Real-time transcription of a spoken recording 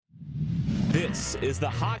This is the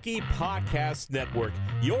Hockey Podcast Network,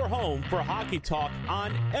 your home for hockey talk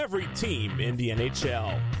on every team in the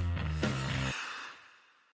NHL.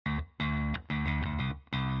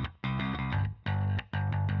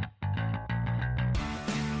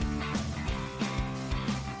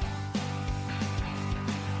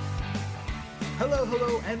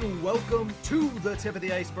 Hello, and welcome to the Tip of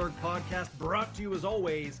the Iceberg podcast, brought to you as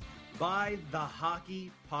always by the Hockey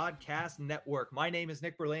Podcast Network. My name is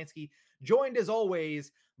Nick Berlansky, joined as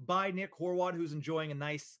always by Nick Horwat, who's enjoying a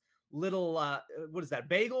nice little,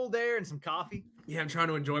 bagel there and some coffee? Yeah, I'm trying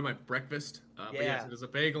to enjoy my breakfast. But yes, it is a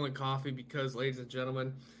bagel and coffee because, ladies and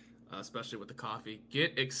gentlemen, especially with the coffee,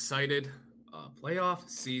 get excited. Playoff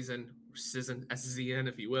season, SZN,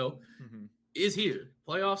 if you will, is here.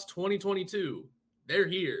 Playoffs 2022. They're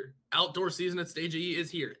here. Outdoor season at Stage E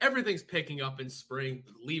is here. Everything's picking up in spring.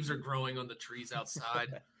 The leaves are growing on the trees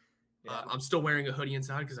outside. I'm still wearing a hoodie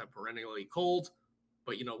inside because I'm perennially cold.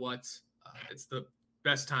 But you know what? It's the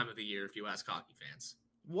best time of the year if you ask hockey fans.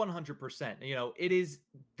 100%.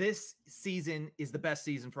 This season is the best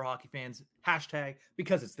season for hockey fans. Hashtag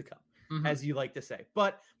because it's the Cup, as you like to say.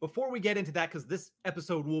 But before we get into that, because this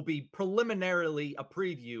episode will be preliminarily a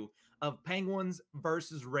preview of Penguins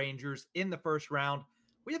versus Rangers in the first round,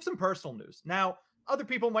 we have some personal news. Now, other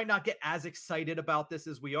people might not get as excited about this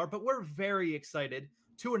as we are, but we're very excited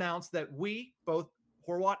to announce that we, both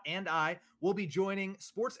Horwat and I, will be joining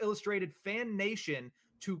Sports Illustrated Fan Nation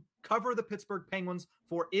to cover the Pittsburgh Penguins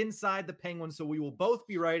for Inside the Penguins. So we will both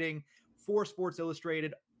be writing for Sports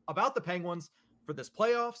Illustrated about the Penguins for this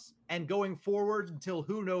playoffs and going forward until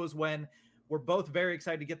who knows when. We're both very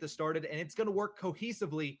excited to get this started, and it's going to work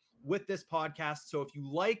cohesively with this podcast. So if you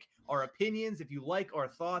like our opinions, if you like our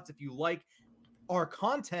thoughts, if you like our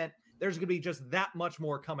content, there's going to be just that much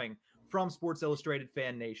more coming from Sports Illustrated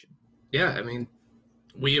Fan Nation. Yeah, I mean,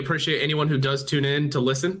 we appreciate anyone who does tune in to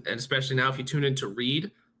listen, and especially now if you tune in to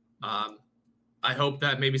read. I hope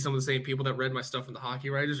that maybe some of the same people that read my stuff in the Hockey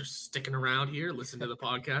Writers are sticking around here, listen to the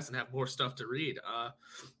podcast, and have more stuff to read.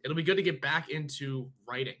 It'll be good to get back into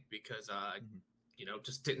writing because,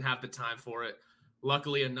 just didn't have the time for it.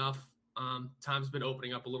 Luckily enough, time's been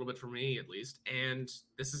opening up a little bit for me, at least, and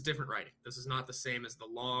this is different writing. This is not the same as the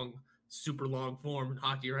long, super long form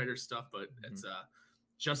Hockey Writers stuff, but it's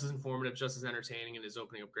just as informative, just as entertaining, and is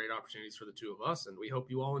opening up great opportunities for the two of us, and we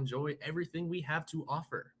hope you all enjoy everything we have to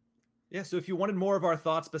offer. Yeah, so if you wanted more of our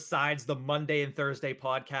thoughts besides the Monday and Thursday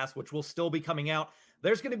podcast, which will still be coming out,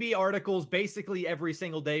 there's going to be articles basically every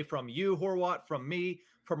single day from you, Horwat, from me,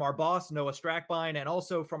 from our boss, Noah Strackbein, and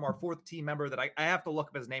also from our fourth team member that I have to look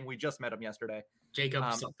up his name. We just met him yesterday.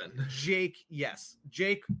 Jacob something. Jake, yes.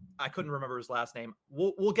 Jake, I couldn't remember his last name.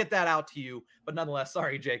 We'll get that out to you, but nonetheless,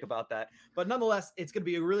 sorry, Jake, about that. But nonetheless, it's going to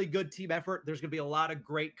be a really good team effort. There's going to be a lot of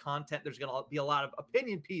great content. There's going to be a lot of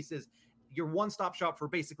opinion pieces. Your one-stop shop for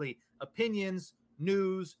basically opinions,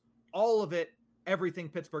 news, all of it, everything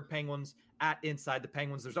Pittsburgh Penguins at Inside the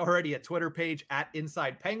Penguins. There's already a Twitter page at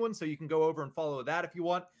Inside Penguins, so you can go over and follow that if you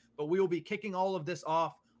want. But we will be kicking all of this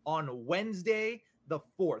off on Wednesday, the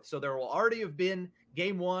 4th. So there will already have been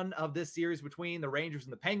game one of this series between the Rangers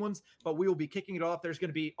and the Penguins, but we will be kicking it off. There's going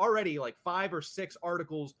to be already like 5 or 6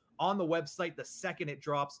 articles on the website the second it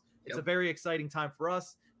drops. It's a very exciting time for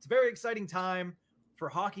us. It's a very exciting time for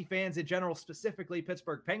hockey fans in general, specifically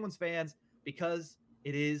Pittsburgh Penguins fans, because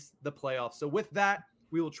it is the playoffs. So with that,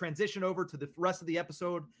 we will transition over to the rest of the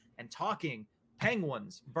episode and talking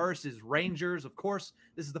Penguins versus Rangers. Of course,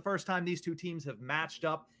 this is the first time these two teams have matched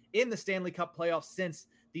up in the Stanley Cup playoffs since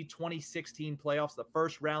the 2016 playoffs, the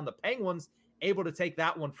first round. The Penguins able to take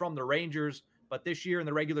that one from the Rangers, but this year in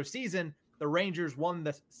the regular season, the Rangers won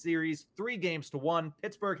the series 3-1.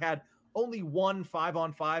 Pittsburgh had only one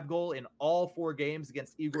 5-on-5 goal in all 4 games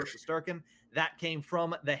against Igor Shesterkin. That came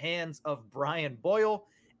from the hands of Brian Boyle.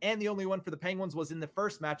 And the only one for the Penguins was in the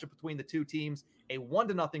first matchup between the two teams, a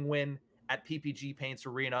 1-0 win at PPG Paints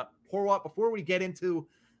Arena. Horwat, before we get into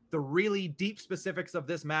the really deep specifics of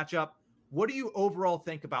this matchup, what do you overall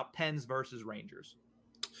think about Pens versus Rangers?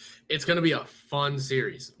 It's going to be a fun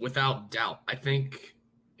series, without doubt. I think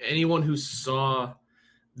anyone who saw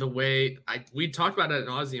the way we talked about it ad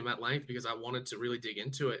nauseum at length because I wanted to really dig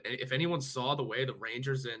into it. And if anyone saw the way the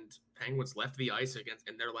Rangers and Penguins left the ice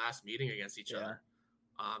in their last meeting against each other,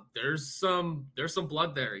 there's some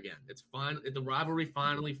blood there again. It's fine. The rivalry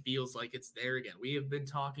finally feels like it's there again. We have been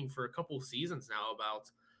talking for a couple of seasons now about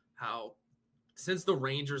how since the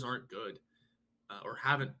Rangers aren't good or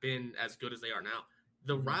haven't been as good as they are now,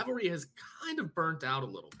 the rivalry has kind of burnt out a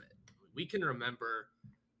little bit. We can remember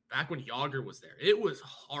back when Yager was there, it was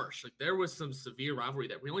harsh. Like there was some severe rivalry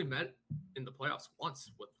that we only met in the playoffs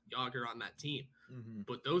once with Yager on that team. Mm-hmm.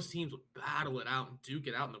 But those teams would battle it out and duke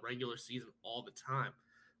it out in the regular season all the time.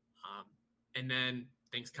 And then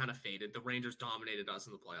things kind of faded. The Rangers dominated us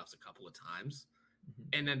in the playoffs a couple of times.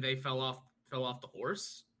 Mm-hmm. And then they fell off the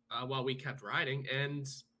horse while we kept riding. And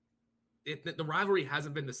the rivalry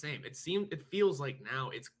hasn't been the same. It feels like now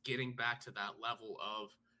it's getting back to that level of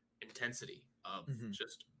intensity, of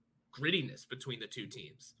just grittiness between the two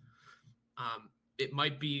teams. It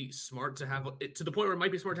might be smart to have it to the point where it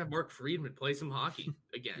might be smart to have Mark Friedman play some hockey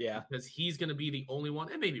again, because he's going to be the only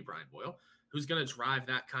one, and maybe Brian Boyle, who's going to drive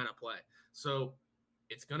that kind of play. So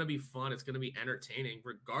it's going to be fun. It's going to be entertaining,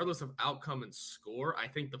 regardless of outcome and score. I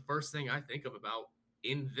think the first thing I think about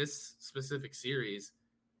in this specific series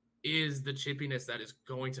is the chippiness that is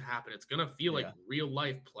going to happen. It's going to feel like real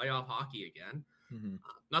life playoff hockey again.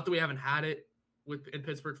 Not that we haven't had it in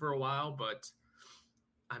Pittsburgh for a while, but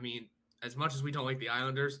I mean, as much as we don't like the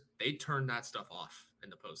Islanders, they turned that stuff off in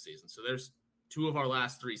the postseason. So there's 2 of our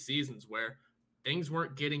last 3 seasons where things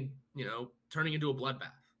weren't getting, turning into a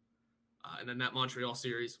bloodbath. And then that Montreal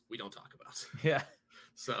series, we don't talk about. Yeah.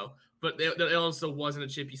 So, but it also wasn't a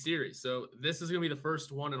chippy series. So this is going to be the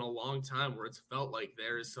first one in a long time where it's felt like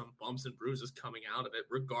there is some bumps and bruises coming out of it,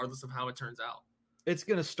 regardless of how it turns out. It's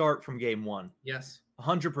going to start from game 1. Yes.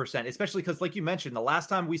 100%, especially because, like you mentioned, the last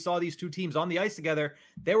time we saw these two teams on the ice together,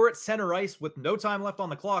 they were at center ice with no time left on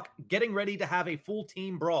the clock, getting ready to have a full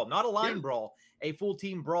team brawl, not a line brawl, a full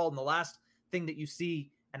team brawl. And the last thing that you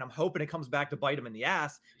see, and I'm hoping it comes back to bite him in the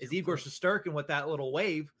ass, is Igor Shesterkin with that little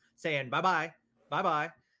wave saying, bye-bye,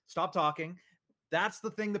 stop talking. That's the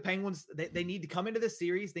thing the Penguins, they need to come into this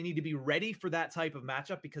series. They need to be ready for that type of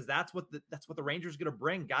matchup, because that's what the Rangers are going to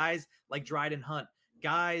bring. Guys like Dryden Hunt,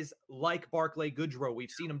 guys like Barclay Goodrow.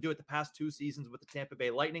 We've seen him do it the past 2 seasons with the Tampa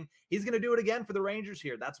Bay Lightning. He's going to do it again for the Rangers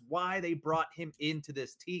here. That's why they brought him into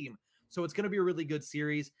this team. So it's going to be a really good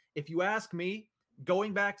series. If you ask me,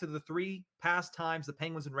 going back to the 3 past times the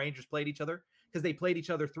Penguins and Rangers played each other, because they played each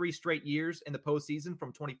other 3 straight years in the postseason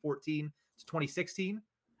from 2014 to 2016,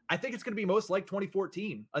 I think it's going to be most like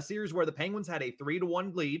 2014, a series where the Penguins had a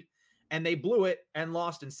 3-1 lead and they blew it and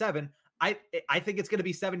lost in 7. I think it's going to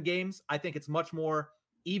be 7 games. I think it's much more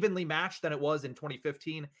evenly matched than it was in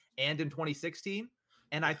 2015 and in 2016.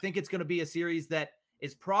 And I think it's going to be a series that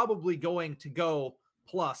is probably going to go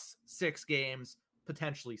plus 6 games,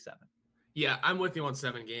 potentially 7. Yeah, I'm with you on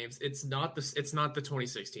 7 games. It's not the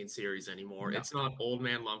 2016 series anymore. No. It's not old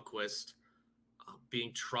man Lundqvist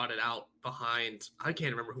being trotted out behind. I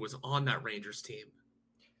can't remember who was on that Rangers team.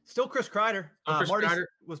 Still Chris Kreider. Kreider.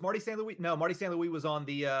 Was Marty St. Louis? No, Marty St. Louis was on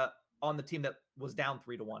the team that was down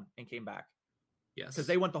 3-1 and came back. Yes. Because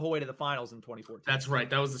they went the whole way to the finals in 2014. That's right.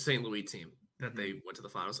 That was the St. Louis team that they went to the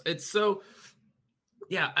finals. It's so,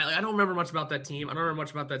 yeah, I don't remember much about that team. I don't remember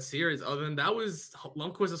much about that series other than that was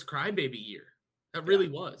Lundqvist's crybaby year. That really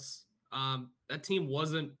was. That team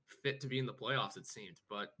wasn't fit to be in the playoffs, it seemed.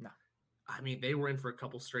 But, no. I mean, they were in for a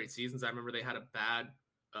couple straight seasons. I remember they had a bad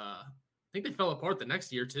I think they fell apart the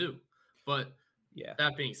next year too. But yeah,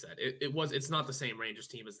 that being said, it's not the same Rangers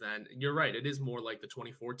team as then. You're right. It is more like the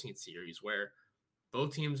 2014 series where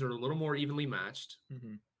both teams are a little more evenly matched,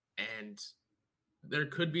 and there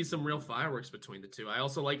could be some real fireworks between the two. I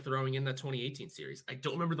also like throwing in that 2018 series. I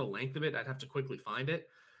don't remember the length of it. I'd have to quickly find it.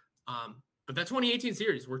 But that 2018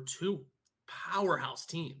 series were 2 powerhouse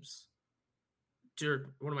teams.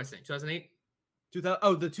 What am I saying? 2008?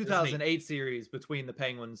 The 2008 series between the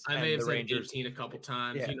Penguins and the Rangers. 18 a couple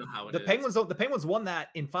times. Yeah. You know how it is. The Penguins won that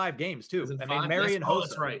in 5 games too. I mean, Marian Hossa.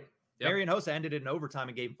 That's right. Yep. Marian Hossa ended it in overtime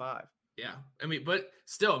in game 5. Yeah. I mean, but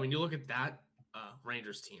still, I mean, you look at that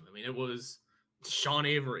Rangers team. I mean, it was Sean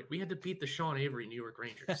Avery. We had to beat the Sean Avery New York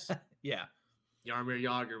Rangers. Yeah. Jaromir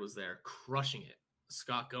Jagr was there crushing it.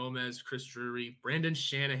 Scott Gomez, Chris Drury, Brandon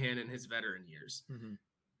Shanahan in his veteran years.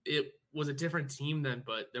 It was a different team then,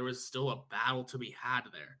 but there was still a battle to be had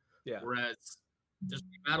there. Yeah. Whereas there's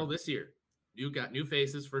a battle this year. You got new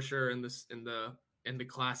faces for sure in the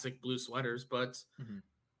classic blue sweaters, but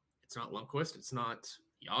it's not Lundqvist, it's not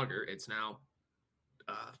Jagr, it's now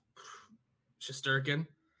Shesterkin,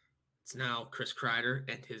 it's now Chris Kreider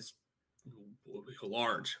and his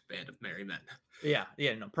large band of merry men. Yeah,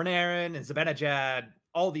 Panarin and Zibanejad,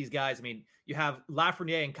 all these guys. I mean, you have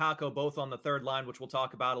Lafreniere and Kakko both on the third line, which we'll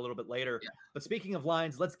talk about a little bit later. Yeah. But speaking of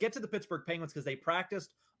lines, let's get to the Pittsburgh Penguins because they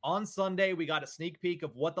practiced on Sunday. We got a sneak peek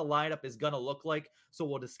of what the lineup is going to look like. So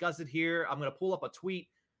we'll discuss it here. I'm going to pull up a tweet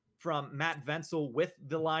from Matt Vensel with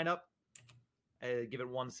the lineup. Give it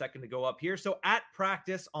 1 second to go up here. So at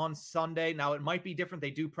practice on Sunday, now it might be different.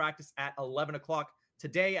 They do practice at 11 o'clock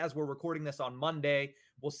today, as we're recording this on Monday,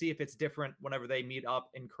 we'll see if it's different whenever they meet up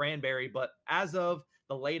in Cranberry. But as of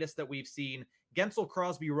the latest that we've seen, Gensel,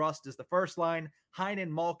 Crosby, Rust is the first line. Heinen,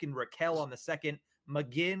 Malkin, Raquel on the second.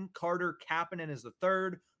 McGinn, Carter, Kapanen is the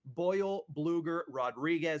third. Boyle, Bluger,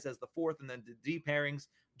 Rodriguez as the fourth. And then the deep pairings,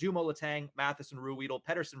 Dumo, Letang, Matheson, Ruhwedel,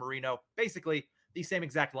 Pettersson, Marino. Basically the same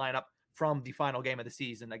exact lineup from the final game of the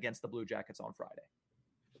season against the Blue Jackets on Friday.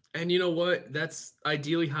 And you know what? That's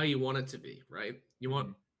ideally how you want it to be, right? You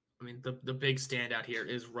want, I mean, the big standout here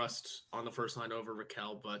is Rust on the first line over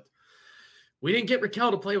Raquel, but we didn't get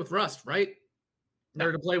Raquel to play with Rust, right? No.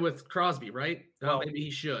 Or to play with Crosby, right? Well, maybe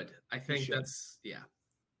he should. I think that's, yeah.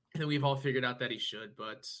 I think we've all figured out that he should,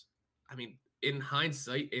 but I mean, in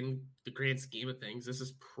hindsight, in the grand scheme of things, this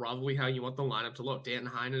is probably how you want the lineup to look. Dan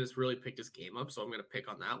Heinen has really picked his game up, so I'm going to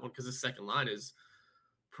pick on that one because the second line is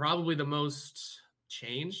probably the most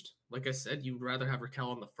changed. Like I said, you'd rather have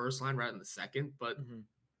Raquel on the first line rather than the second, but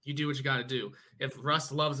you do what you got to do. If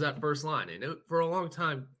Russ loves that first line, and it, for a long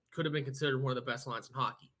time could have been considered one of the best lines in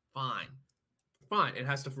hockey, fine. It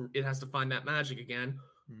has to find that magic again,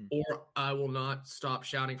 or I will not stop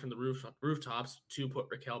shouting from the rooftops to put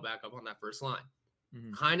Raquel back up on that first line.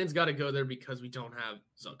 Heinen's got to go there because we don't have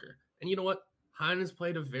Zucker. And you know what? Heinen's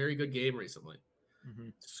played a very good game recently.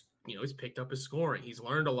 You know, he's picked up his scoring. He's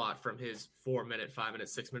learned a lot from his 4-minute, 5-minute,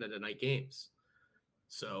 6-minute a night games.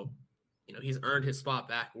 So, you know, he's earned his spot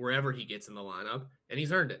back wherever he gets in the lineup, and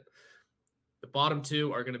he's earned it. The bottom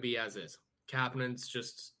two are going to be as is. Kapanen's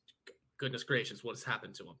just, goodness gracious, what has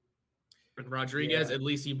happened to him? And Rodriguez, at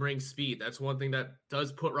least he brings speed. That's one thing that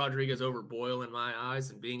does put Rodriguez over Boyle in my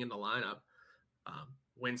eyes and being in the lineup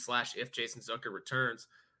when/if Jason Zucker returns.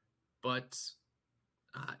 But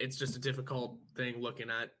it's just a difficult thing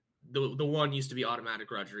looking at. The one used to be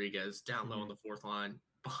automatic Rodriguez down low on the fourth line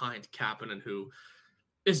behind Kapanen, who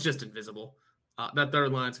is just invisible. That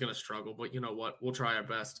third line's going to struggle, but you know what? We'll try our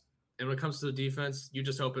best. And when it comes to the defense, you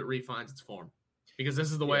just hope it refines its form because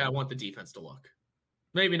this is the way I want the defense to look.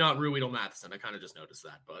 Maybe not Ruhwedel, Matheson. I kind of just noticed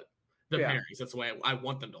that, but the pairings, that's the way I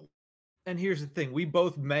want them to look. And here's the thing. We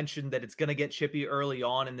both mentioned that it's going to get chippy early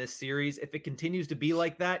on in this series. If it continues to be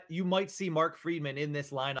like that, you might see Mark Friedman in this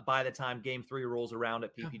lineup by the time Game 3 rolls around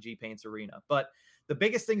at PPG Paints Arena. But the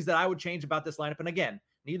biggest things that I would change about this lineup, and again,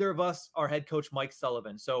 neither of us are head coach Mike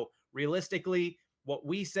Sullivan. So realistically, what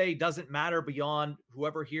we say doesn't matter beyond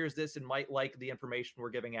whoever hears this and might like the information we're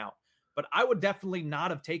giving out. But I would definitely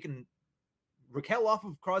not have taken Raquel off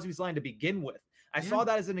of Crosby's line to begin with. I saw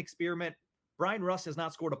that as an experiment. Brian Rust has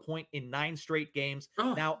not scored a point in 9 straight games.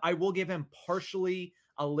 Now, I will give him partially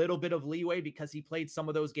a little bit of leeway because he played some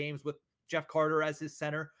of those games with Jeff Carter as his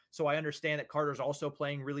center. So I understand that Carter's also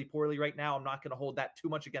playing really poorly right now. I'm not going to hold that too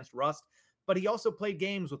much against Rust. But he also played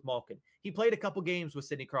games with Malkin. He played a couple games with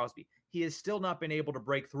Sidney Crosby. He has still not been able to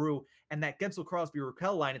break through. And that Gensel, Crosby,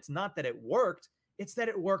 Raquel line, it's not that it worked. It's that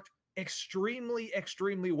it worked extremely,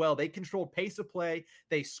 extremely well. They controlled pace of play.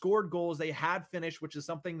 They scored goals. They had finish, which is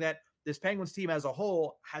something that this Penguins team as a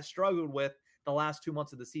whole has struggled with the last 2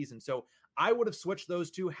 months of the season. So I would have switched those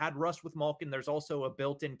two, had Rust with Malkin. There's also a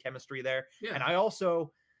built-in chemistry there. And I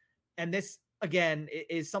also, and this again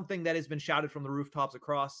is something that has been shouted from the rooftops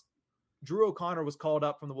across. Drew O'Connor was called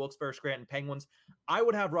up from the Wilkes-Barre Scranton Penguins. I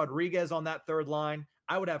would have Rodriguez on that third line.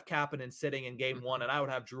 I would have Kapanen sitting in game 1, and I would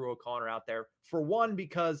have Drew O'Connor out there. For one,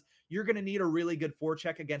 because you're going to need a really good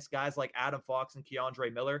forecheck against guys like Adam Fox and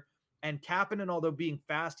Keandre Miller. And Kapanen, although being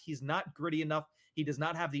fast, he's not gritty enough. He does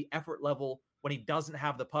not have the effort level when he doesn't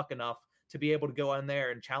have the puck enough to be able to go in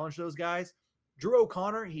there and challenge those guys. Drew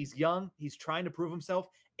O'Connor, he's young. He's trying to prove himself.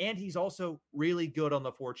 And he's also really good on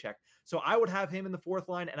the forecheck. So I would have him in the fourth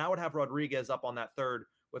line, and I would have Rodriguez up on that third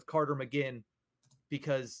with Carter, McGinn,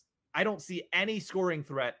 because I don't see any scoring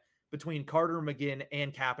threat between Carter, McGinn,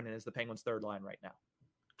 and Kapanen as the Penguins' third line right now.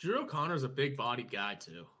 Drew O'Connor's a big-bodied guy,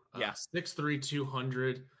 too. 6'3",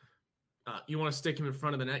 200. You want to stick him in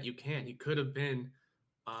front of the net, you can. He could have been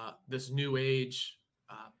this new age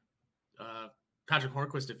Patrick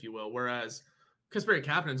Hornquist, if you will, whereas Kasperi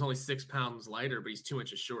Kapanen's only 6 pounds lighter, but he's 2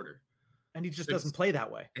 inches shorter. And he just doesn't play that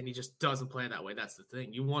way. And he just doesn't play that way. That's the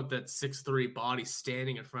thing. You want that 6'3" body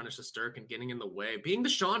standing in front of Shesterkin, getting in the way, being the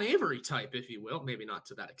Sean Avery type, if you will. Maybe not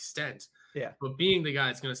to that extent. Yeah. But being the guy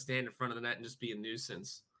that's going to stand in front of the net and just be a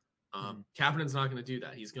nuisance. Kapanen's not going to do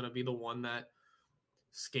that. He's going to be the one that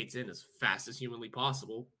skates in as fast as humanly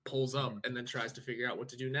possible, pulls up, and then tries to figure out what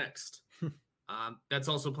to do next. That's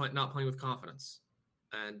also not playing with confidence.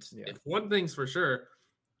 And if one thing's for sure,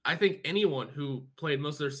 I think anyone who played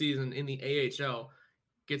most of their season in the AHL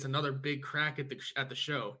gets another big crack at the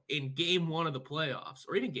show in game 1 of the playoffs,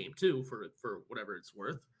 or even game 2 for whatever it's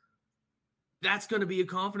worth. that's going to be a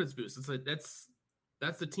confidence boost. It's like that's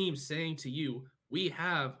the team saying to you, we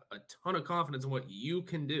have a ton of confidence in what you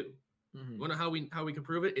can do. Mm-hmm. You want to know how we can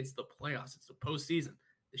prove it? It's the playoffs. It's the postseason.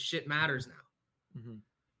 The shit matters now. Mm-hmm.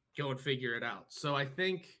 Go and figure it out. So I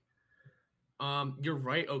think you're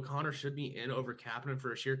right. O'Connor should be in over Kapanen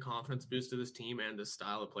for a sheer confidence boost to this team and the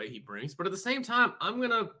style of play he brings. But at the same time, I'm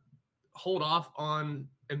going to hold off on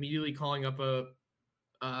immediately calling up a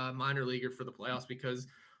minor leaguer for the playoffs, because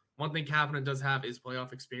one thing Kapanen does have is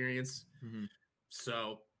playoff experience. Mm-hmm.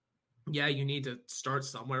 So, yeah, you need to start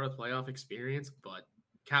somewhere with playoff experience, but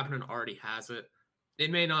Kapanen already has it.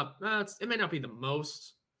 It may not be the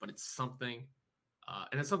most, but it's something,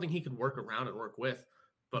 and it's something he can work around and work with.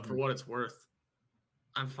 But for what it's worth,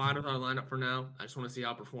 I'm fine with our lineup for now. I just want to see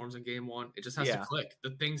how it performs in game one. It just has to click. The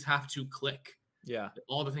things have to click. Yeah.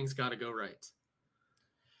 All the things got to go right.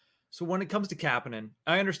 So when it comes to Kapanen,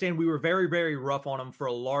 I understand we were very, very rough on him for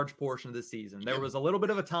a large portion of the season. There was a little bit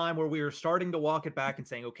of a time where we were starting to walk it back and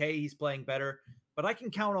saying, okay, he's playing better. But I can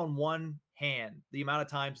count on one hand the amount of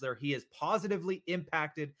times there he has positively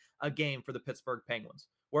impacted a game for the Pittsburgh Penguins,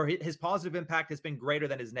 where his positive impact has been greater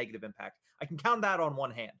than his negative impact. I can count that on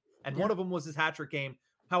one hand. And one of them was his hat-trick game,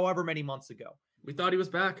 however many months ago. We thought he was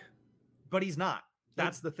back. But he's not.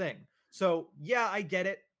 That's the thing. So, yeah, I get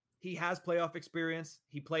it. He has playoff experience.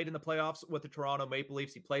 He played in the playoffs with the Toronto Maple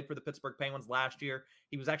Leafs. He played for the Pittsburgh Penguins last year.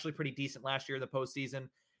 He was actually pretty decent last year in the postseason.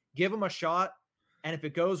 Give him a shot, and if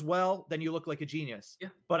it goes well, then you look like a genius. Yeah.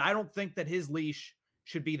 But I don't think that his leash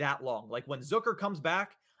should be that long. Like when Zucker comes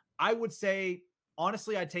back, I would say,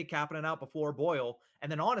 honestly, I'd take Kapanen out before Boyle.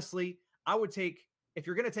 And then honestly, I would take, if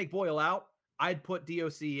you're going to take Boyle out, I'd put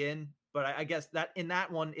DOC in. But I guess that in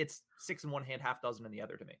that one, it's 6 in one hand, half dozen in the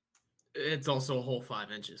other to me. It's also a whole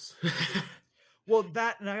 5 inches. Well,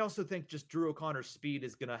 that, and I also think just Drew O'Connor's speed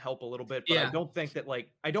is going to help a little bit. But I don't think that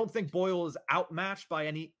I don't think Boyle is outmatched by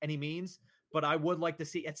any means. But I would like to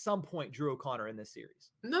see at some point Drew O'Connor in this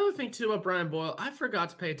series. Another thing too about Brian Boyle, I forgot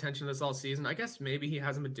to pay attention to this all season. I guess maybe he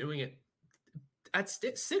hasn't been doing it. At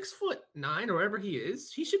 6'9" or wherever he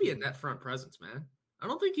is, he should be a net front presence, man. I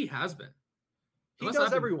don't think he has been. He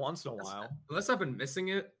does every once in a while. Unless I've been missing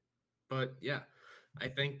it. But yeah, I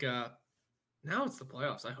think now it's the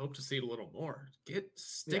playoffs. I hope to see it a little more.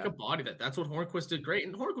 Stick a body that's what Hornquist did great.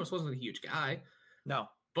 And Hornquist wasn't a huge guy. No.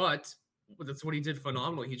 But that's what he did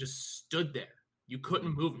phenomenally. He just stood there. You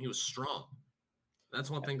couldn't move him. He was strong.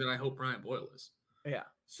 That's one thing that I hope Brian Boyle is. Yeah.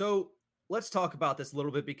 So let's talk about this a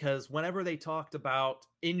little bit, because whenever they talked about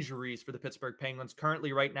injuries for the Pittsburgh Penguins,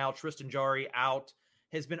 currently right now, Tristan Jarry out,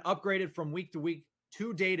 has been upgraded from week to week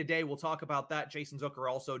to day to day. We'll talk about that. Jason Zucker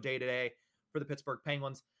also day to day for the Pittsburgh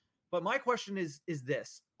Penguins. But my question is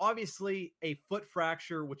this. Obviously, a foot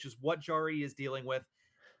fracture, which is what Jarry is dealing with,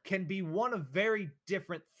 can be one of very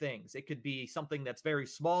different things. It could be something that's very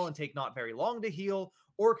small and take not very long to heal,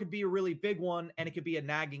 or it could be a really big one, and it could be a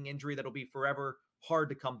nagging injury that'll be forever hard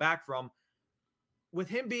to come back from. With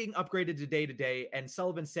him being upgraded to day, and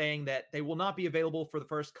Sullivan saying that they will not be available for the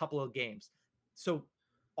first couple of games. So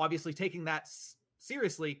obviously taking that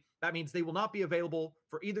seriously, that means they will not be available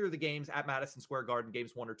for either of the games at Madison Square Garden,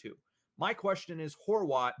 games 1 or 2. My question is,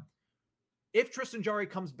 Horwat, if Tristan Jarry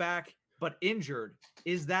comes back but injured,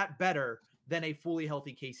 is that better than a fully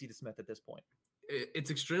healthy Casey DeSmith at this point?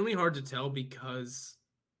 It's extremely hard to tell, because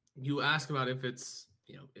you ask about if it's,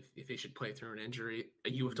 if they should play through an injury,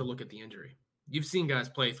 you have to look at the injury. You've seen guys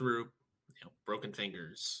play through, broken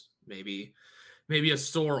fingers, maybe a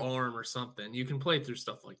sore arm or something. You can play through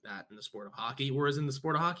stuff like that in the sport of hockey, whereas in the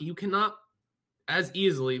sport of hockey, you cannot as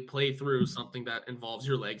easily play through something that involves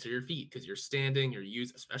your legs or your feet, because you're standing,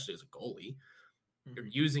 especially as a goalie, you're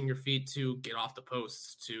using your feet to get off the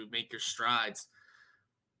posts, to make your strides.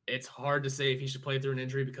 It's hard to say if he should play through an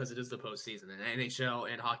injury, because it is the postseason, and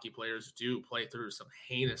NHL and hockey players do play through some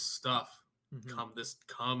heinous stuff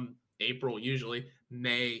come April, usually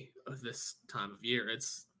May of this time of year.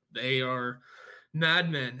 They are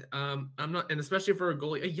madmen. And especially for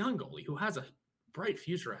a young goalie who has a bright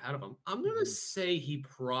future ahead of him, I'm going to say he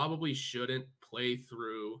probably shouldn't play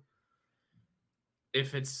through.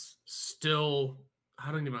 If it's still,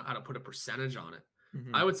 I don't even know how to put a percentage on it.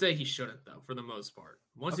 I would say he shouldn't, though, for the most part.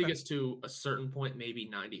 Once he gets to a certain point, maybe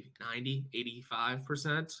 90,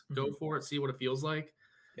 85%, go for it, see what it feels like.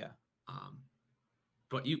 Yeah.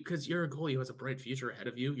 But because you're a goalie who has a bright future ahead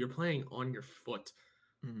of you, you're playing on your foot.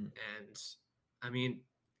 And I mean,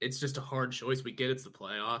 it's just a hard choice. We get it's the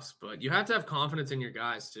playoffs, but you have to have confidence in your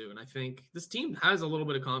guys too. And I think this team has a little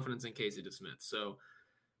bit of confidence in Casey DeSmith. So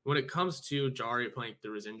when it comes to Jarry playing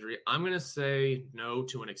through his injury, I'm going to say no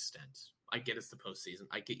to an extent. I get it's the postseason.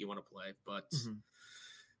 I get you want to play, but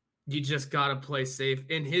You just got to play safe.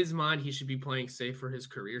 In his mind, he should be playing safe for his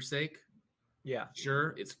career's sake. Yeah.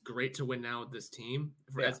 Sure, it's great to win now with this team.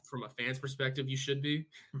 From a fan's perspective, you should be.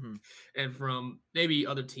 Mm-hmm. And from maybe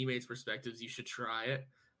other teammates' perspectives, you should try it.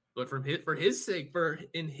 But for his sake,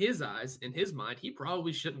 in his eyes, in his mind, he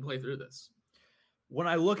probably shouldn't play through this. When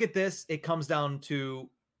I look at this, it comes down to,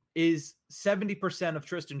 is 70% of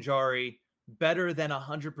Tristan Jarry better than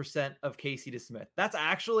 100% of Casey DeSmith? That's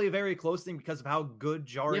actually a very close thing because of how good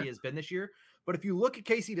Jarry has been this year. But if you look at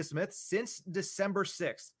Casey DeSmith since December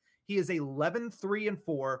 6th, he is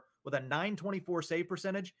 11-3-4 with a .924 save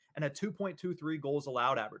percentage and a 2.23 goals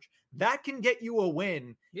allowed average. That can get you a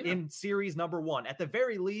win in series number 1. At the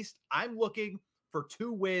very least, I'm looking for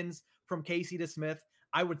 2 wins from Casey DeSmith.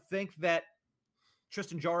 I would think that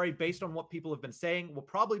Tristan Jarry, based on what people have been saying, will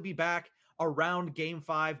probably be back around game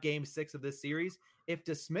 5, game 6 of this series. If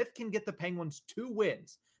DeSmith can get the Penguins 2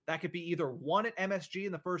 wins, that could be either 1 at MSG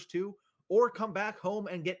in the first 2 or come back home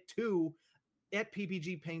and get 2 at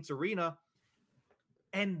PPG Paints Arena.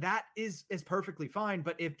 And that is perfectly fine.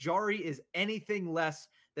 But if Jarry is anything less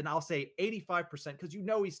than, I'll say 85%, because you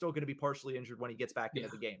know he's still going to be partially injured when he gets back into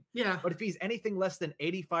the game. Yeah. But if he's anything less than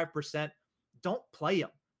 85%, don't play him,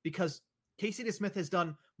 because Casey DeSmith has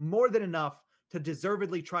done more than enough to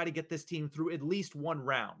deservedly try to get this team through at least 1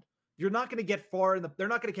 round. You're not going to get far they're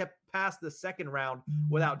not going to get past the second round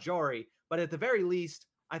without Jarry. But at the very least,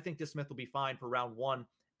 I think DeSmith will be fine for round 1.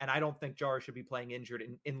 And I don't think Jarry should be playing injured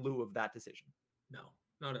in lieu of that decision. No,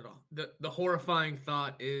 not at all. The horrifying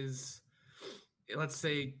thought is, let's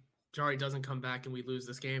say Jarry doesn't come back and we lose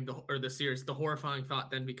this game or the series. The horrifying thought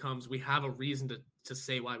then becomes we have a reason to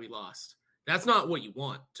say why we lost. That's not what you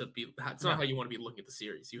want to be. That's not how you want to be looking at the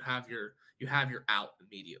series. You have your out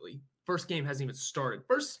immediately. First game hasn't even started.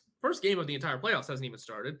 First game of the entire playoffs hasn't even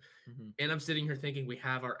started. Mm-hmm. And I'm sitting here thinking we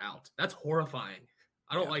have our out. That's horrifying.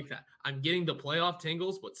 I don't like that. I'm getting the playoff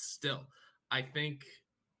tingles, but still, I think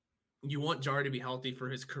you want Jarry to be healthy for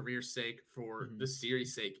his career's sake, for the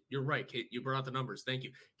series' sake. You're right, Kate. You brought out the numbers. Thank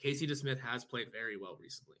you. Casey DeSmith has played very well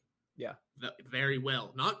recently. Yeah. Very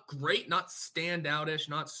well. Not great, not standout-ish,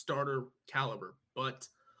 not starter caliber, but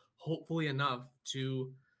hopefully enough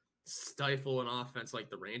to stifle an offense like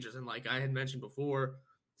the Rangers. And like I had mentioned before,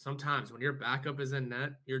 sometimes when your backup is in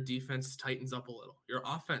net, your defense tightens up a little. Your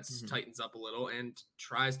offense tightens up a little and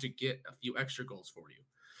tries to get a few extra goals for you.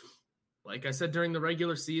 Like I said, during the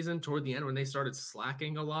regular season, toward the end, when they started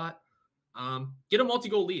slacking a lot, get a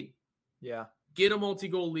multi-goal lead. Yeah. Get a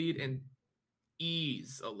multi-goal lead and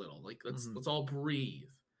ease a little. Like let's all breathe.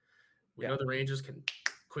 We know the Rangers can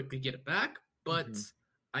quickly get it back, but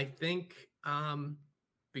I think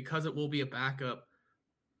because it will be a backup,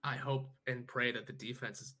 I hope and pray that the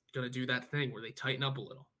defense is going to do that thing where they tighten up a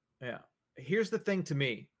little. Yeah. Here's the thing to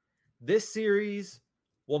me. This series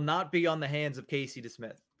will not be on the hands of Casey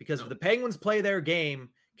DeSmith, because if the Penguins play their game,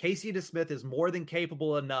 Casey DeSmith is more than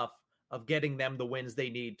capable enough of getting them the wins they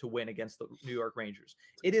need to win against the New York Rangers.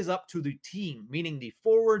 It is up to the team, meaning the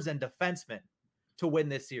forwards and defensemen, to win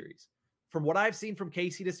this series. From what I've seen from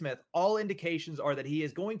Casey DeSmith, all indications are that he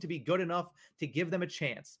is going to be good enough to give them a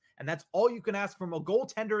chance. And that's all you can ask from a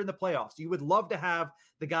goaltender in the playoffs. You would love to have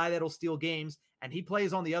the guy that'll steal games, and he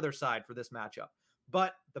plays on the other side for this matchup.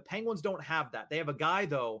 But the Penguins don't have that. They have a guy,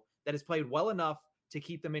 though, that has played well enough to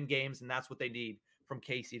keep them in games, and that's what they need from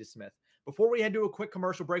Casey DeSmith. Before we head to a quick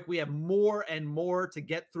commercial break, we have more and more to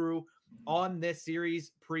get through on this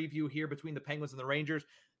series preview here between the Penguins and the Rangers.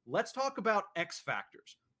 Let's talk about X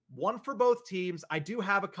factors. One for both teams. I do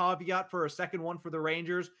have a caveat for a second one for the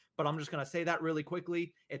Rangers, but I'm just going to say that really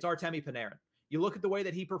quickly. It's Artemi Panarin. You look at the way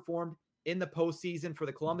that he performed in the postseason for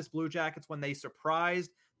the Columbus Blue Jackets when they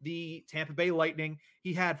surprised the Tampa Bay Lightning.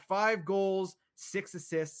 He had 5 goals, 6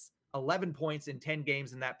 assists, 11 points in 10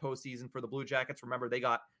 games in that postseason for the Blue Jackets. Remember, they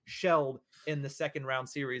got shelled in the second round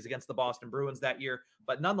series against the Boston Bruins that year.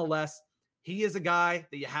 But nonetheless, he is a guy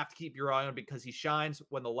that you have to keep your eye on because he shines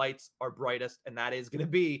when the lights are brightest, and that is going to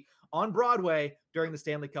be on Broadway during the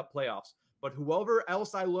Stanley Cup playoffs. But whoever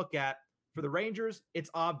else I look at for the Rangers, it's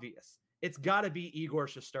obvious. It's got to be Igor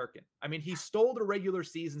Shesterkin. I mean, he stole the regular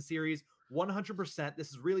season series 100%. This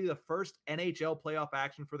is really the first NHL playoff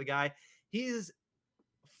action for the guy. He's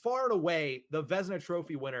far and away the Vezina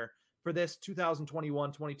Trophy winner for this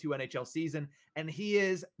 2021-22 NHL season, and he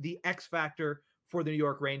is the X factor for the New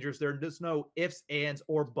York Rangers. There's just no ifs, ands,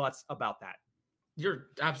 or buts about that. You're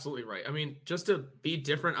absolutely right. I mean, just to be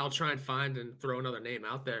different, I'll try and find and throw another name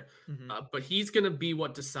out there. But he's going to be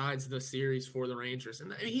what decides the series for the Rangers.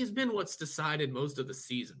 And he's been what's decided most of the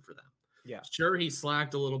season for them. Yeah. Sure, he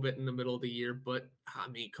slacked a little bit in the middle of the year, but I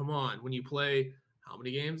mean, come on. When you play how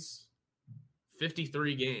many games?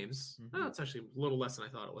 53 games. Mm-hmm. It's actually a little less than I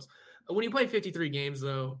thought it was. When you play 53 games,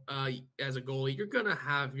 though, as a goalie, you're going to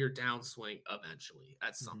have your downswing eventually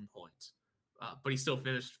at some point. But he still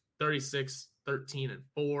finished 36, 13, and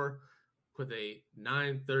 4 with a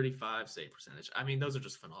 .935 save percentage. I mean, those are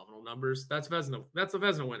just phenomenal numbers. That's Vezina. That's a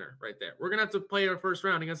Vezina winner right there. We're going to have to play our first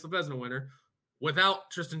round against the Vezina winner without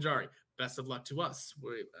Tristan Jarry. Best of luck to us.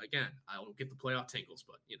 Again, I will get the playoff tingles,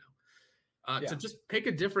 but, to just pick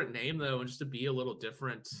a different name, though, and just to be a little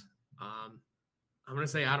different, I'm going to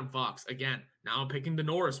say Adam Fox. Again, now I'm picking the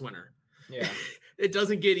Norris winner. Yeah. It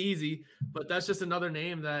doesn't get easy, but that's just another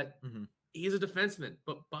name that he's a defenseman,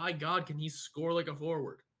 but by God, can he score like a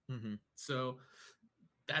forward? So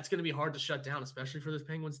that's going to be hard to shut down, especially for this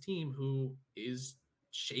Penguins team who is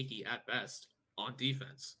shaky at best on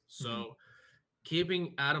defense. So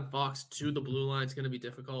keeping Adam Fox to the blue line is going to be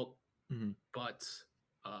difficult, but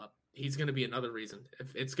he's going to be another reason.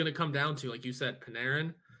 If it's going to come down to, like you said,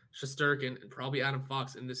 Panarin, Shesterkin, and probably Adam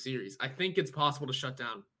Fox in this series, I think it's possible to shut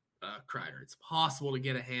down Kreider. It's possible to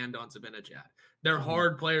get a hand on Zibanejad. They're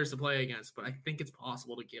hard players to play against, but I think it's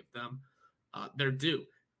possible to give them their due.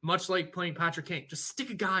 Much like playing Patrick Kane, just stick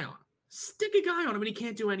a guy on him. Stick a guy on him, and he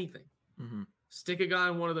can't do anything. Stick a guy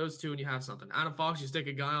on one of those two, and you have something. Adam Fox, you stick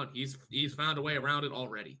a guy on, he's found a way around it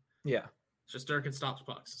already. Yeah. Shesterkin stops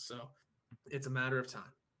pucks, so it's a matter of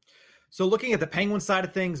time. So looking at the Penguins side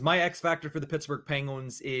of things, my X factor for the Pittsburgh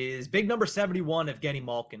Penguins is big number 71, Evgeny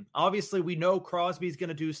Malkin. Obviously, we know Crosby's going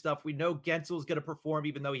to do stuff. We know Gensel's going to perform,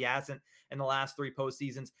 even though he hasn't in the last 3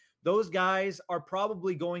 postseasons. Those guys are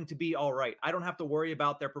probably going to be all right. I don't have to worry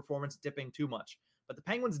about their performance dipping too much. But the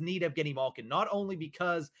Penguins need Evgeny Malkin, not only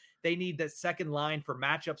because they need that second line for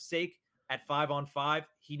matchup's sake at 5-on-5.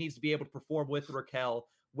 He needs to be able to perform with Raquel,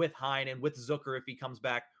 with Heinen, with Zucker if he comes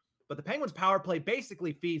back. But the Penguins' power play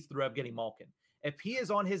basically feeds through Evgeny Malkin. If he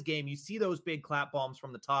is on his game, you see those big clap bombs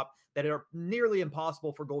from the top that are nearly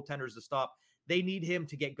impossible for goaltenders to stop. They need him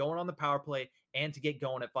to get going on the power play and to get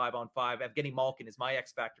going at 5-on-5. Evgeny Malkin is my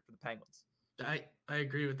X factor for the Penguins. I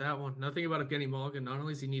agree with that one. Nothing about Evgeny Malkin. Not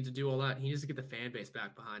only does he need to do all that, he needs to get the fan base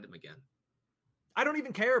back behind him again. I don't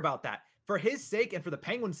even care about that. For his sake and for the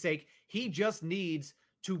Penguins' sake, he just needs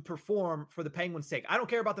to perform for the Penguins' sake. I don't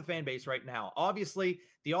care about the fan base right now. Obviously,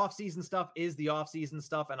 the offseason stuff is the offseason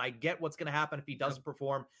stuff, and I get what's going to happen if he doesn't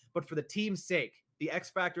perform. But for the team's sake, the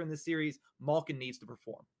X factor in this series, Malkin needs to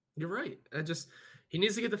perform. You're right. He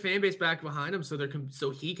needs to get the fan base back behind him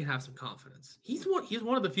so he can have some confidence. He's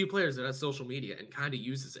one of the few players that has social media and kind of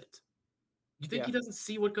uses it. You think he doesn't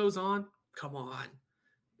see what goes on? Come on.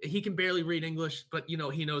 He can barely read English, but he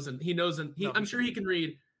knows. I'm sure he can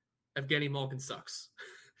read Evgeny Malkin sucks.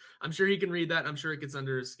 I'm sure he can read that. I'm sure it gets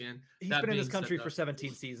under his skin. He's been in this country for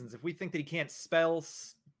 17 seasons. If we think that he can't spell,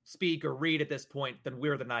 speak, or read at this point, then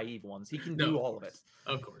we're the naive ones. He can do all of it.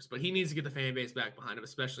 Of course, but he needs to get the fan base back behind him,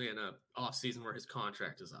 especially in a off season where his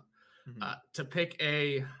contract is up. To pick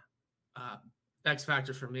a X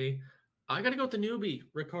factor for me, I got to go with the newbie,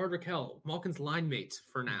 Rickard Rakell, Malkin's line mate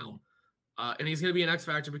for now. And he's going to be an X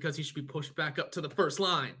factor because he should be pushed back up to the first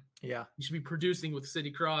line. Yeah. He should be producing with Sidney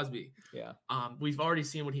Crosby. Yeah. We've already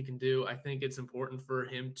seen what he can do. I think it's important for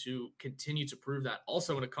him to continue to prove that.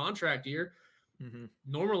 Also, in a contract year,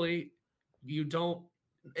 normally you don't.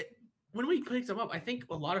 When we picked him up, I think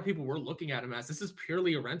a lot of people were looking at him as this is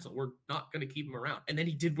purely a rental. We're not going to keep him around. And then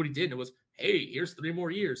he did what he did. And it was, hey, here's 3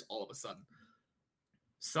 more years all of a sudden.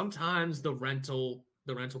 Sometimes the rental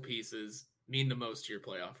pieces mean the most to your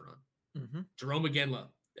playoff run. Jerome Iginla,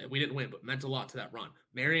 we didn't win, but meant a lot to that run.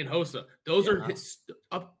 Marian Hossa, those are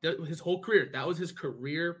his whole career. That was his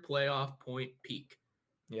career playoff point peak.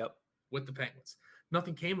 Yep. With the Penguins.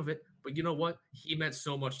 Nothing came of it, but you know what? He meant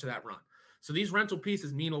so much to that run. So these rental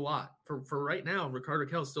pieces mean a lot. For right now, Rickard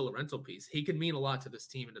Rakell is still a rental piece. He can mean a lot to this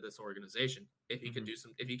team and to this organization if he can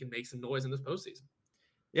if he can make some noise in this postseason.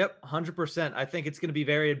 Yep, 100%. I think it's going to be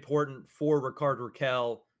very important for Rickard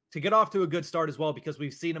Rakell to get off to a good start as well, because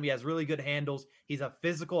we've seen him. He has really good handles. He's a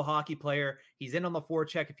physical hockey player. He's in on the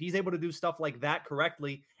forecheck. If he's able to do stuff like that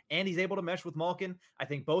correctly and he's able to mesh with Malkin, I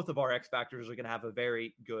think both of our X factors are going to have a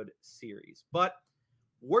very good series. But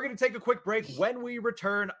we're going to take a quick break. When we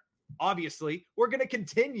return, obviously, we're going to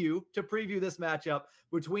continue to preview this matchup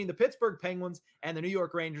between the Pittsburgh Penguins and the New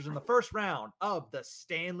York Rangers in the first round of the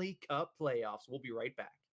Stanley Cup playoffs. We'll be right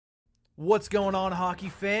back. What's going on, hockey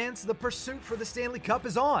fans? The pursuit for the Stanley Cup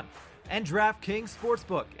is on, and DraftKings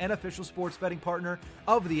Sportsbook, an official sports betting partner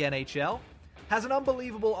of the NHL, has an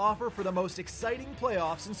unbelievable offer for the most exciting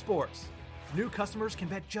playoffs in sports. New customers can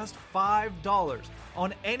bet just $5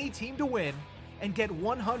 on any team to win and get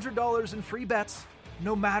 $100 in free bets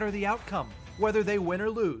no matter the outcome. Whether they win or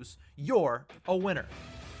lose, you're a winner.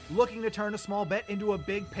 Looking to turn a small bet into a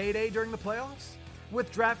big payday during the playoffs?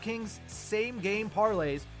 With DraftKings same-game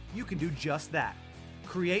parlays, you can do just that.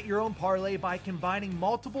 Create your own parlay by combining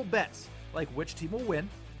multiple bets, like which team will win,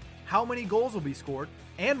 how many goals will be scored,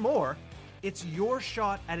 and more. It's your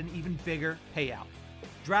shot at an even bigger payout.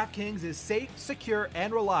 DraftKings is safe, secure,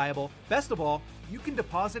 and reliable. Best of all, you can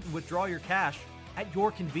deposit and withdraw your cash at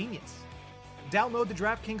your convenience. Download the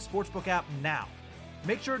DraftKings Sportsbook app now.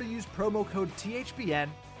 Make sure to use promo code THPN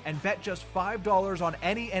and bet just $5 on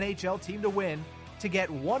any NHL team to win to get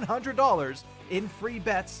 $100 in free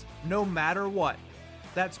bets no matter what.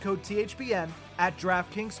 That's code THPN at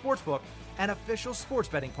DraftKings Sportsbook, an official sports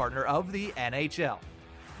betting partner of the NHL.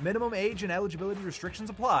 Minimum age and eligibility restrictions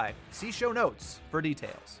apply. See show notes for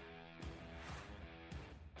details.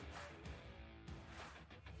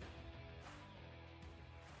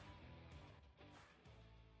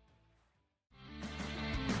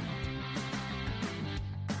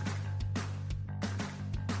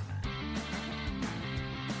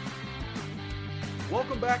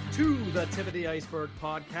 Welcome back to the Tip of the Iceberg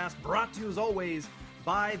podcast, brought to you as always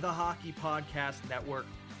by the Hockey Podcast Network.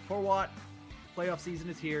 For what? Playoff season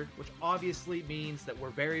is here, which obviously means that we're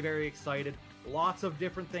very, very excited. Lots of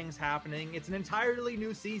different things happening. It's an entirely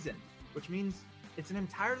new season, which means it's an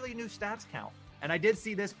entirely new stats count. And I did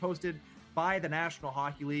see this posted by the National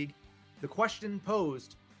Hockey League. The question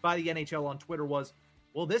posed by the NHL on Twitter was,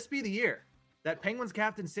 will this be the year that Penguins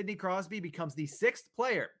captain Sidney Crosby becomes the sixth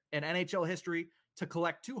player in NHL history to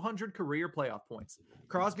collect 200 career playoff points?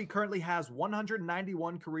 Crosby currently has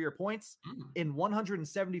 191 career points in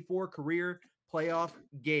 174 career playoff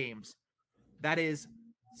games. That is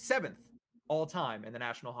seventh all time in the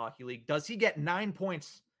National Hockey League. Does he get 9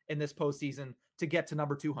 points in this postseason to get to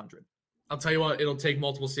number 200? I'll tell you what, it'll take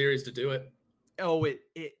multiple series to do it. Oh,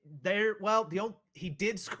 he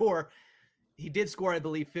did score, I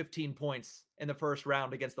believe, 15 points in the first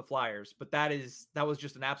round against the Flyers, but that was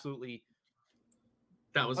just an absolutely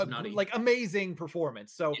nutty. Like amazing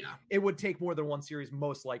performance. So yeah, it would take more than one series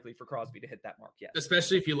most likely for Crosby to hit that mark. Yeah.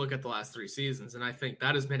 Especially if you look at the last 3 seasons. And I think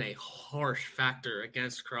that has been a harsh factor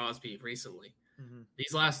against Crosby recently. Mm-hmm.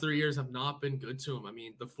 These last 3 years have not been good to him. I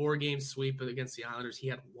mean, the 4-game sweep against the Islanders, he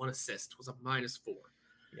had 1 assist, was a -4.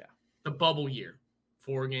 Yeah. The bubble year,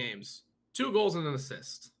 4 games, 2 goals and an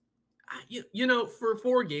assist. You know, for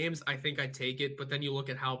 4 games, I think I'd take it. But then you look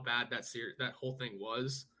at how bad that whole thing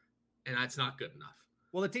was, and that's not good enough.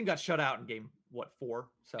 Well, the team got shut out in game, 4?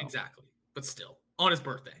 So exactly. But still, on his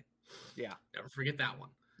birthday. Yeah. Never forget that one.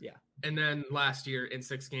 Yeah. And then last year in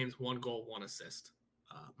 6 games, 1 goal, 1 assist,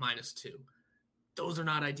 -2. Those are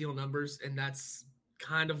not ideal numbers. And that's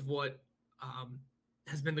kind of what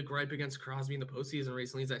has been the gripe against Crosby in the postseason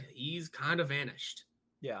recently, is that he's kind of vanished.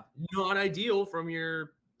 Yeah. Not ideal from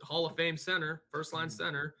your Hall of Fame center, first-line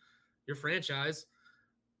center, your franchise.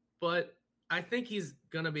 But I think he's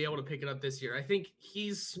going to be able to pick it up this year. I think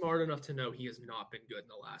he's smart enough to know he has not been good in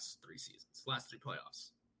the last 3 seasons, last 3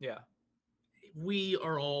 playoffs. Yeah. We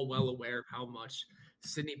are all well aware of how much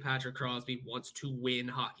Sidney Patrick Crosby wants to win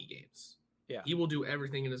hockey games. Yeah. He will do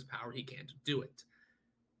everything in his power he can to do it.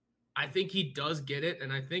 I think he does get it.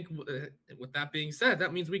 And I think with that being said,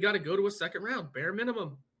 that means we got to go to a second round, bare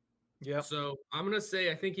minimum. Yeah. So I'm going to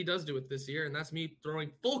say I think he does do it this year. And that's me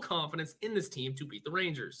throwing full confidence in this team to beat the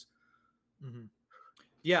Rangers. Mm-hmm.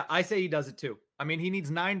 Yeah, I say he does it too. I mean, he needs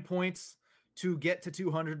 9 points to get to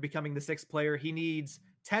 200, becoming the 6th player. He needs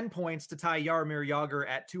 10 points to tie Jaromir Jagr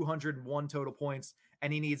at 201 total points.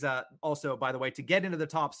 And he needs also, by the way, to get into the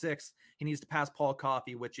top 6, he needs to pass Paul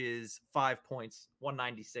Coffey, which is 5 points,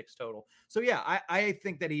 196 total. So yeah, I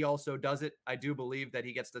think that he also does it. I do believe that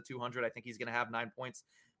he gets to 200. I think he's going to have 9 points,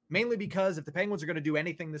 mainly because if the Penguins are going to do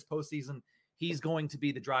anything this postseason, he's going to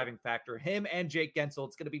be the driving factor. Him and Jake Gensel,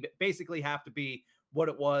 it's going to be basically have to be what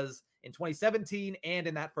it was in 2017 and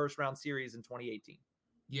in that first round series in 2018.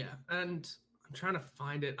 Yeah, and I'm trying to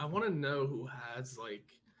find it. I want to know who has I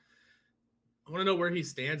want to know where he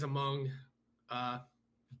stands among.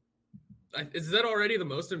 Is that already the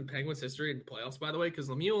most in Penguins history in the playoffs, by the way? Because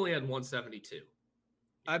Lemieux only had 172.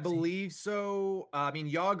 I believe so. I mean,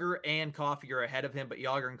 Jagr and Coffey are ahead of him, but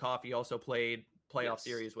Jagr and Coffey also played playoff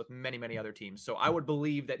series with many, many other teams. So I would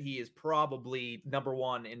believe that he is probably number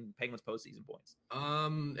 1 in Penguins postseason points.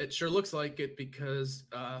 It sure looks like it because,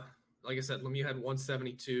 like I said, Lemieux had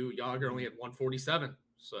 172. Jagr only had 147.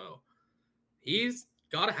 So he's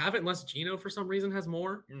got to have it unless Gino for some reason has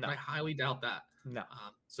more. No. I highly doubt that. No.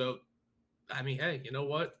 So, I mean, hey, you know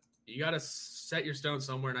what? You got to set your stone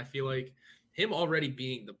somewhere. And I feel like him already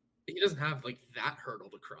being he doesn't have like that hurdle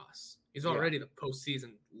to cross. He's already the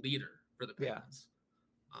postseason leader for the Yeah. Penguins.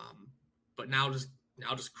 But now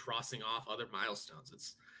just crossing off other milestones.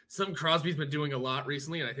 It's something Crosby's been doing a lot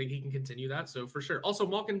recently, and I think he can continue that. So for sure. Also,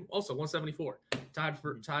 Malkin, also 174,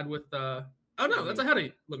 tied with. Oh no, that's ahead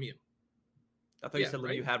of Lemieux. I thought you said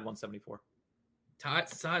right? Lemieux had 174. I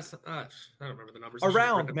don't remember the numbers.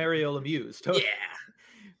 Around Mario Lemieux's. Yeah.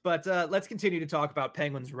 But let's continue to talk about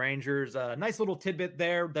Penguins Rangers. Nice little tidbit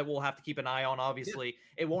there that we'll have to keep an eye on. Obviously,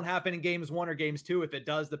 It won't happen in games 1 or games 2. If it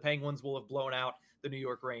does, the Penguins will have blown out the New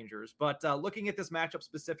York Rangers. But looking at this matchup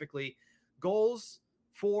specifically, goals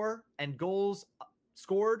for and goals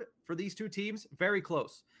scored for these two teams, very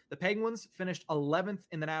close. The Penguins finished 11th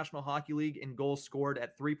in the National Hockey League in goals scored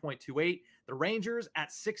at 3.28. The Rangers at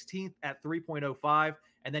 16th at 3.05.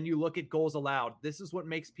 And then you look at goals allowed. This is what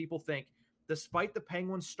makes people think, despite the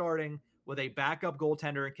Penguins starting with a backup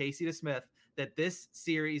goaltender in Casey DeSmith, that this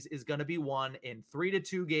series is going to be won in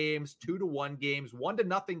 3-2 games, 2-1 games,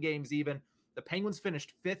 1-0 games even. The Penguins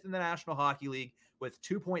finished 5th in the National Hockey League with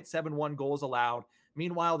 2.71 goals allowed.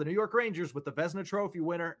 Meanwhile, the New York Rangers, with the Vezina Trophy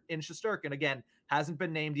winner in Shesterkin, again, hasn't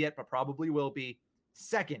been named yet, but probably will be,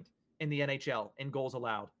 2nd in the NHL in goals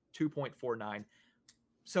allowed, 2.49.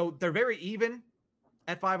 So they're very even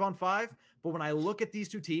at 5-on-5. But when I look at these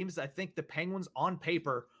two teams, I think the Penguins on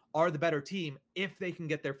paper are the better team if they can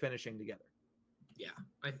get their finishing together. Yeah,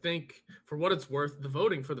 I think for what it's worth, the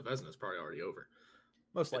voting for the Vezina is probably already over.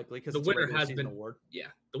 Most likely, because the winner has been award. Yeah,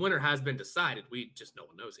 the winner has been decided. We just no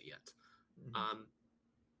one knows it yet. Mm-hmm.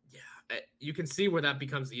 You can see where that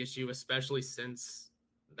becomes the issue, especially since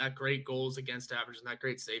that great goals against average and that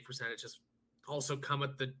great save percentage has also come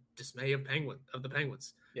at the dismay of the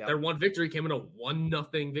Penguins. Yeah. Their one victory came in a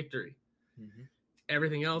 1-0 victory. Mm-hmm.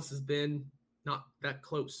 Everything else has been not that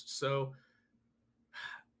close. So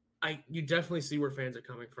you definitely see where fans are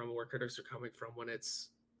coming from, where critics are coming from when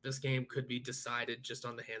this game could be decided just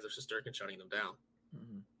on the hands of Shesterkin shutting them down.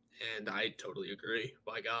 Mm-hmm. And I totally agree.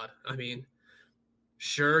 By God. I mean,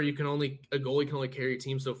 sure, a goalie can only carry a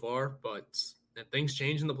team so far, and things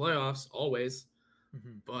change in the playoffs always.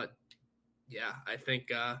 Mm-hmm. But yeah, I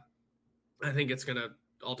think it's gonna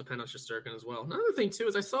all depend on Shesterkin as well. Another thing too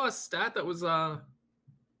is I saw a stat that was I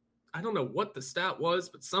don't know what the stat was,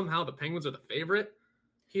 but somehow the Penguins are the favorite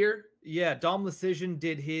here. Yeah, Dom Lucian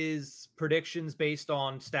did his predictions based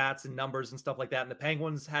on stats and numbers and stuff like that, and the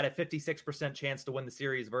Penguins had a 56% chance to win the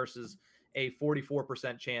series versus a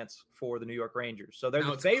 44% chance for the New York Rangers. So they're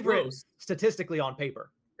the favorite statistically on paper.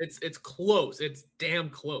 It's close. It's damn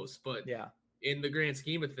close, but yeah, in the grand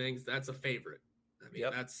scheme of things, that's a favorite. I mean,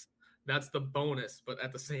 that's the bonus, but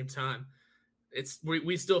at the same time,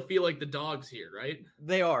 we still feel like the dogs here, right?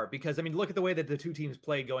 They are, because I mean, look at the way that the two teams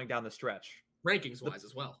play going down the stretch, rankings wise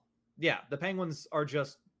as well. Yeah, the Penguins are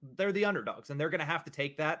they're the underdogs, and they're going to have to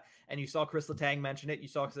take that. And you saw Chris Letang mention it. You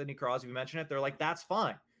saw Sidney Crosby mention it. They're like, that's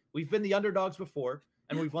fine. We've been the underdogs before,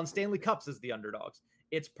 and we've won Stanley Cups as the underdogs.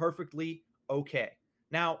 It's perfectly okay.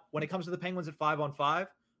 Now, when it comes to the Penguins at 5-on-5,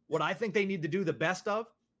 what I think they need to do the best of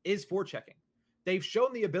is forechecking. They've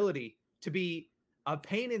shown the ability to be a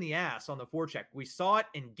pain in the ass on the forecheck. We saw it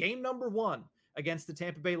in game number 1 against the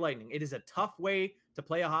Tampa Bay Lightning. It is a tough way to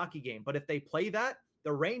play a hockey game, but if they play that,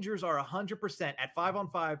 the Rangers are 100% at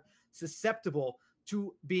 5-on-5 susceptible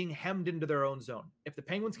to being hemmed into their own zone. If the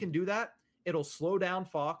Penguins can do that, it'll slow down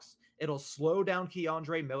Fox. It'll slow down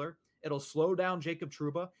Keandre Miller. It'll slow down Jacob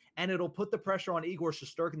Trouba, and it'll put the pressure on Igor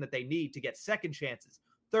Shesterkin that they need to get second chances,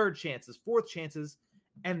 third chances, fourth chances,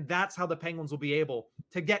 and that's how the Penguins will be able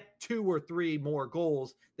to get 2 or 3 more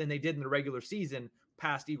goals than they did in the regular season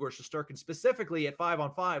past Igor Shesterkin, specifically at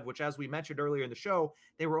 5-on-5, which, as we mentioned earlier in the show,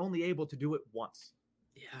 they were only able to do it once.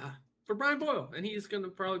 Yeah, for Brian Boyle, and he's going to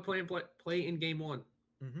probably play in game 1.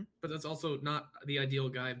 Mm-hmm. But that's also not the ideal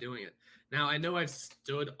guy of doing it. Now, I know I've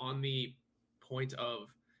stood on the point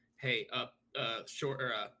of, hey, a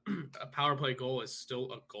power play goal is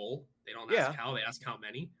still a goal. They don't ask how, they ask how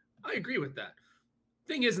many. I agree with that.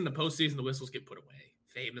 Thing is, in the postseason, the whistles get put away.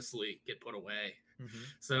 Famously get put away. Mm-hmm.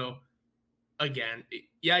 So, again,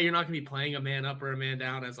 yeah, you're not going to be playing a man up or a man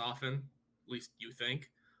down as often, at least you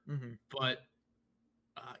think. Mm-hmm. But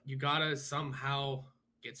you got to somehow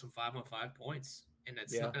get some 5-on-5 points. And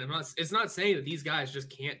it's not saying that these guys just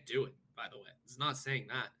can't do it, by the way. It's not saying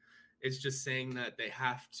that. It's just saying that they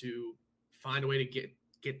have to find a way to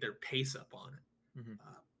get their pace up on it, mm-hmm.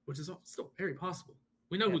 Which is still very possible.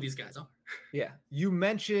 We know who these guys are. Yeah. You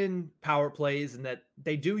mentioned power plays and that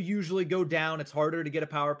they do usually go down. It's harder to get a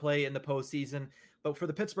power play in the postseason. But for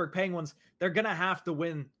the Pittsburgh Penguins, they're going to have to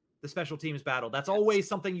win the special teams battle. That's always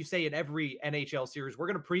something you say in every NHL series. We're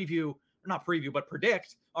going to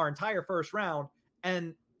predict our entire first round.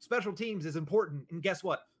 And special teams is important. And guess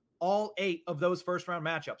what? all 8 of those first round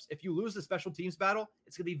matchups. If you lose the special teams battle,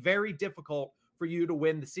 it's going to be very difficult for you to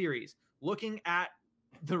win the series. Looking at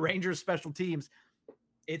the Rangers special teams,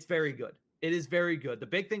 it's very good. It is very good. The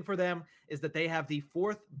big thing for them is that they have the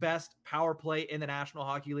 4th best power play in the National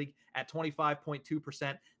Hockey League at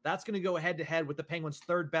 25.2%. That's going to go head to head with the Penguins'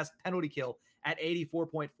 3rd best penalty kill at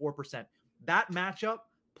 84.4%. That matchup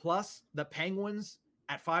plus the Penguins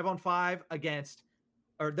at 5-on-5 against,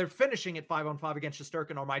 or they're finishing at 5-on-5 against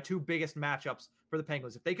Shesterkin, are my 2 biggest matchups for the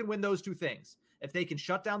Penguins. If they can win those 2 things, if they can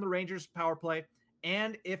shut down the Rangers power play,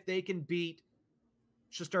 and if they can beat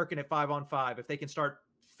Shesterkin at 5-on-5, if they can start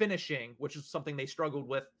finishing, which is something they struggled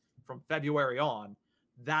with from February on,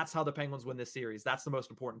 that's how the Penguins win this series. That's the most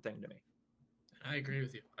important thing to me. I agree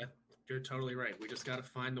with you. You're totally right. We just got to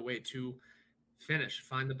find the way to finish,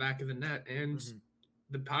 find the back of the net, and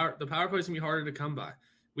the power play is gonna be harder to come by.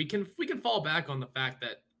 We can fall back on the fact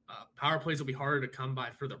that power plays will be harder to come by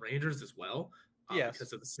for the Rangers as well,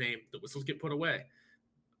 because of the whistles get put away.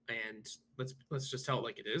 And let's just tell it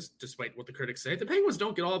like it is, despite what the critics say. The Penguins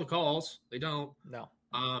don't get all the calls. They don't. No.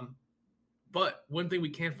 But one thing we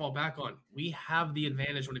can't fall back on, we have the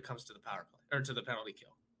advantage when it comes to the power play or to the penalty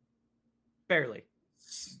kill. Barely.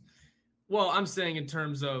 Well, I'm saying in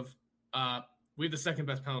terms of we have the 2nd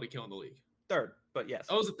best penalty kill in the league. 3rd, but yes.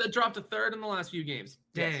 Oh, that dropped to 3rd in the last few games.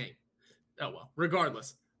 Dang. Yes. Oh, well,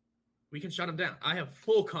 regardless, we can shut him down. I have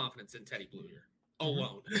full confidence in Teddy Blue here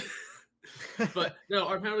alone. But no,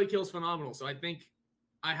 our penalty kill is phenomenal. So I think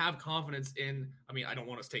I have confidence in, I mean, I don't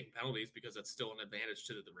want us taking penalties because that's still an advantage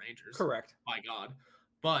to the Rangers. Correct. By God.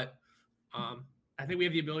 But I think we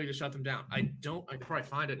have the ability to shut them down. I could probably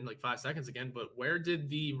find it in like 5 seconds again, but where did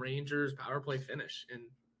the Rangers power play finish in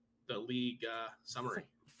the league summary?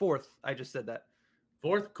 4th. I just said that.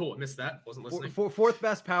 4th? Cool. I missed that. Wasn't listening. 4th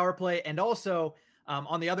best power play. And also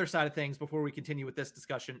on the other side of things, before we continue with this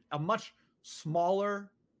discussion, a much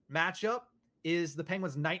smaller matchup is the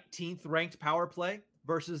Penguins' 19th ranked power play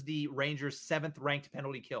versus the Rangers' 7th ranked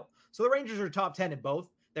penalty kill. So the Rangers are top 10 in both.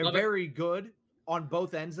 They're very good on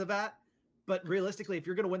both ends of that. But realistically, if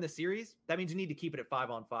you're going to win the series, that means you need to keep it at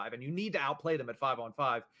 5-on-5, and you need to outplay them at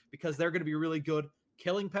 5-on-5 because they're going to be really good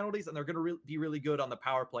killing penalties, and they're going to be really good on the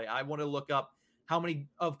power play. I want to look up how many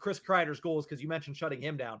of Chris Kreider's goals, because you mentioned shutting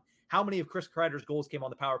him down. How many of Chris Kreider's goals came on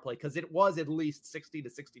the power play? Because it was at least 60 to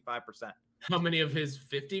 65%. How many of his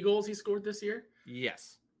 50 goals he scored this year?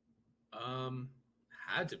 Yes.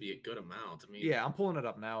 Had to be a good amount. I mean, yeah, I'm pulling it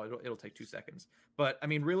up now. It'll take 2 seconds. But I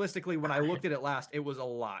mean, realistically, when I looked at it last, it was a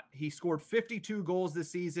lot. He scored 52 goals this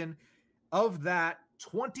season. Of that,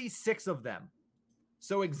 26 of them,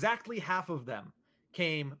 so exactly half of them,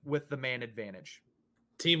 came with the man advantage.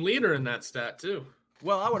 Team leader in that stat too.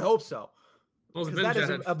 Well, I would hope so. Well, that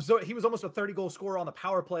is he was almost a 30-goal scorer on the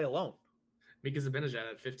power play alone. Mika Zibanejad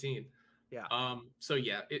had 15. Yeah. So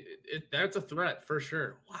yeah, that's a threat for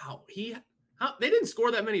sure. Wow. They didn't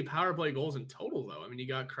score that many power play goals in total though. I mean, you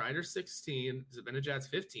got Kreider 16, Zibanejad's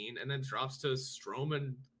 15, and then drops to Strome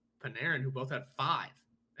and Panarin, who both had 5,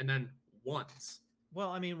 and then once.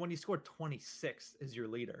 Well, I mean, when you scored 26 as your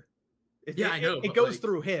leader, I know it goes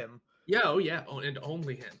through him. Yeah, and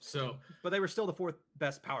only him. So, but they were still the 4th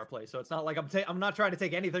best power play, so it's not like I'm not trying to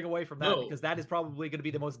take anything away from that because that is probably going to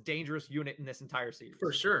be the most dangerous unit in this entire series.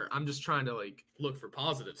 For sure. I'm just trying to look for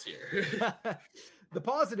positives here. The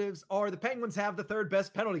positives are the Penguins have the 3rd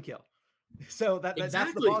best penalty kill, so that's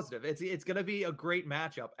the positive. It's going to be a great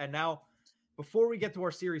matchup. And now, before we get to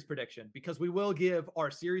our series prediction, because we will give our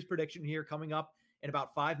series prediction here coming up in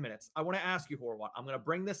about 5 minutes, I want to ask you, Horwat. I'm going to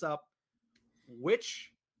bring this up.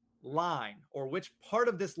 Which line or which part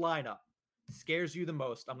of this lineup scares you the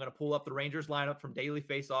most? I'm going to pull up the Rangers lineup from Daily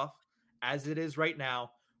Faceoff as it is right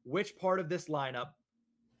now. Which part of this lineup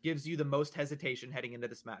gives you the most hesitation heading into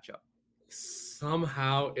this matchup?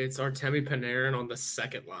 Somehow it's Artemi Panarin on the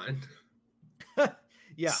second line.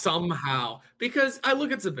 Yeah. Somehow. Because I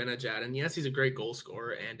look at Zibanejad, and yes, he's a great goal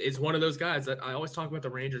scorer, and is one of those guys that I always talk about the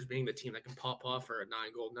Rangers being the team that can pop off for a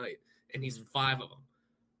 9-goal night, and he's 5 of them.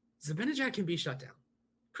 Zibanejad can be shut down.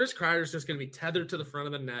 Chris Kreider is just going to be tethered to the front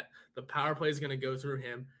of the net. The power play is going to go through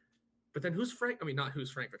him. But then who's Frank? I mean, not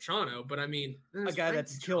who's Frank Vatrano, but I mean, a guy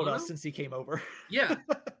that's killed us since he came over. Yeah.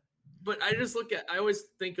 But I always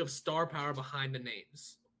think of star power behind the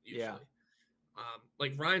names. Usually. Yeah.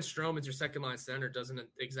 Like Ryan Stroman's your second line center doesn't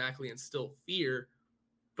exactly instill fear.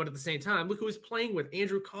 But at the same time, look who he's playing with.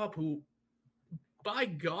 Andrew Copp, who, by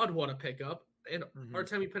God, what a pickup. And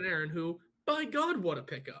Artemi Panarin, who, by God, what a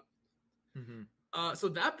pickup. Mm-hmm. So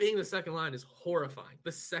that being the second line is horrifying.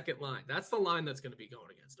 The second line, that's the line that's going to be going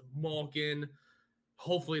against Malkin.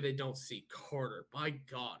 Hopefully they don't see Carter. By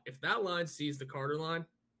God, if that line sees the Carter line,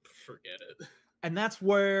 forget it. And that's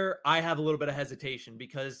where I have a little bit of hesitation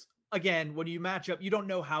because, again, when you match up, you don't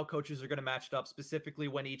know how coaches are going to match up, specifically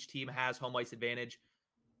when each team has home ice advantage.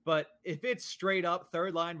 But if it's straight up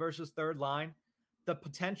third line versus third line, the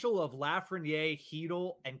potential of Lafreniere,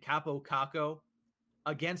 Hedel, and Capo Caco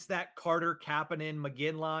against that Carter, Kapanen,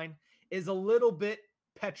 McGinn line is a little bit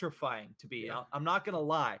petrifying to me. Yeah. I'm not going to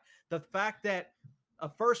lie. The fact that a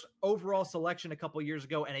first overall selection a couple years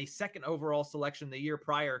ago and a second overall selection the year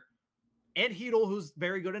prior, and Hedel, who's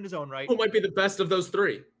very good in his own right. Who might be the best of those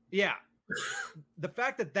three. Yeah. The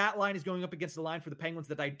fact that that line is going up against the line for the Penguins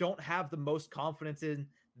that I don't have the most confidence in,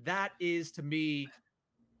 that is, to me,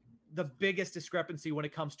 the biggest discrepancy when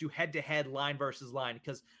it comes to head-to-head line versus line,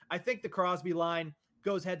 because I think the Crosby line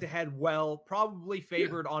goes head-to-head well, probably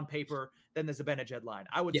favored on paper than the Zibanejad line.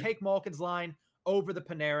 I would take Malkin's line over the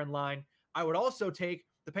Panarin line. I would also take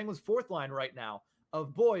the Penguins' fourth line right now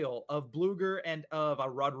of Boyle, of Bluger, and of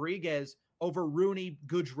Rodriguez over Rooney,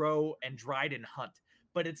 Goudreau, and Dryden Hunt.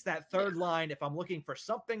 But it's that third line, if I'm looking for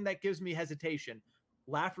something that gives me hesitation,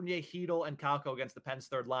 Lafreniere, Hedel, and Caco against the Pens'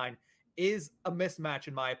 third line is a mismatch,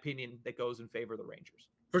 in my opinion, that goes in favor of the Rangers.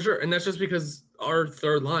 For sure. And that's just because our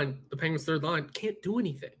third line, the Penguins' third line, can't do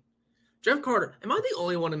anything. Jeff Carter, am I the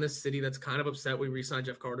only one in this city that's kind of upset we re-signed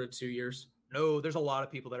Jeff Carter 2 years? No, there's a lot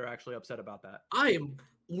of people that are actually upset about that. I am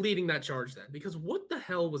leading that charge then, because what the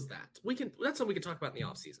hell was that? That's something we can talk about in the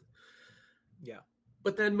offseason. Yeah.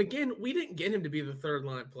 But then McGinn, we didn't get him to be the third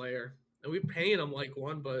line player. And we were paying him like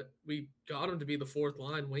one, but we got him to be the fourth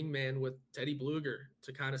line wingman with Teddy Bluger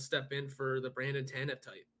to kind of step in for the Brandon Tanev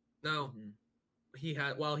type. Now, he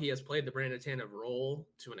has played the Brandon Tanev role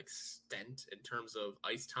to an extent in terms of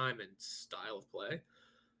ice time and style of play,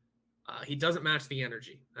 he doesn't match the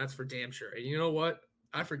energy. That's for damn sure. And you know what?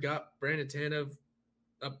 I forgot Brandon Tanev.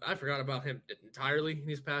 I forgot about him entirely in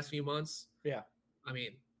these past few months. Yeah. I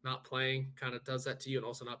mean, not playing kind of does that to you, and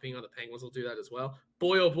also not being on the Penguins will do that as well.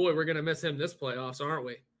 Boy, oh boy, we're going to miss him this playoffs, aren't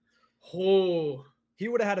we? Oh. He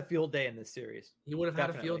would have had a field day in this series. He would have had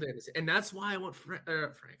a field day in this. And that's why I want Frank.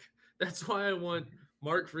 That's why I want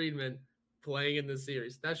Mark Friedman playing in this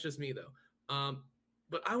series. That's just me, though.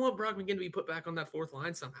 But I want Brock McGinn to be put back on that fourth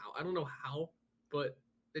line somehow. I don't know how, but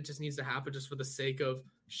it just needs to happen just for the sake of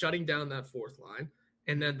shutting down that fourth line.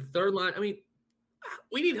 And then the third line, I mean,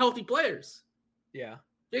 we need healthy players. Yeah.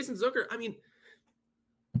 Jason Zucker, I mean,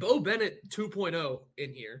 Bo Bennett 2.0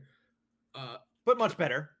 in here. But much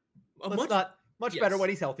better. Much better when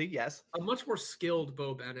he's healthy, yes. A much more skilled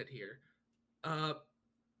Bo Bennett here.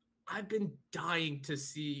 I've been dying to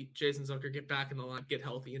see Jason Zucker get back in the line, get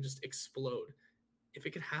healthy, and just explode. If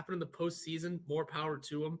it could happen in the postseason, more power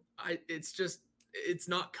to him. It's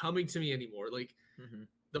not coming to me anymore. Like,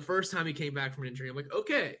 the first time he came back from an injury, I'm like,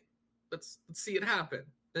 okay, let's see it happen.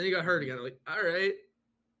 Then he got hurt again. I'm like, all right,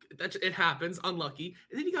 it happens, unlucky.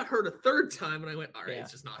 And then he got hurt a third time, and I went, all right,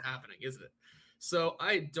 It's just not happening, is it? So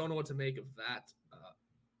I don't know what to make of that.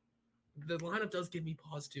 The lineup does give me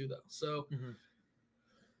pause too, though. So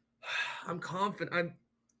I'm confident.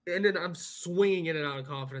 I'm swinging in and out of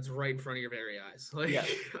confidence right in front of your very eyes. Like,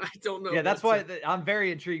 I don't know. Yeah, that's why I'm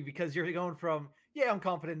very intrigued, because you're going from, I'm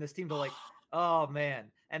confident in this team to like, oh, man.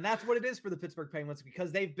 And that's what it is for the Pittsburgh Penguins,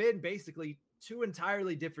 because they've been basically two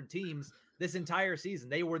entirely different teams this entire season.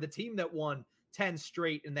 They were the team that won 10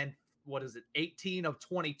 straight and then, 18 of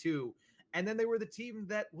 22. And then they were the team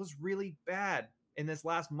that was really bad in this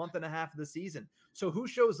last month and a half of the season. So who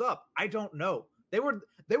shows up? I don't know. They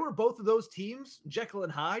were both of those teams, Jekyll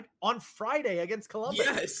and Hyde, on Friday against Columbus.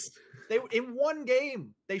 Yes. In one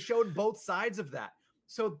game, they showed both sides of that.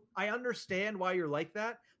 So I understand why you're like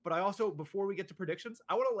that. But I also, before we get to predictions,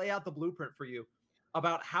 I want to lay out the blueprint for you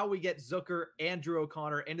about how we get Zucker and Drew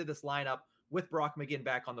O'Connor into this lineup with Brock McGinn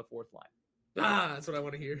back on the fourth line. That's what I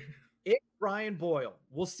want to hear. If Brian Boyle,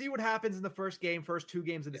 we'll see what happens in the first two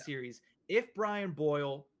games of the series. If Brian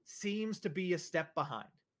Boyle seems to be a step behind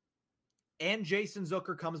and Jason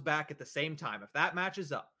Zucker comes back at the same time, if that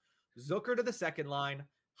matches up, Zucker to the second line,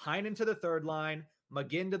 Heinen to the third line,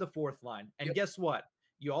 McGinn to the fourth line. And guess what?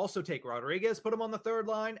 You also take Rodriguez, put him on the third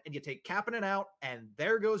line, and you take Kapanen out, and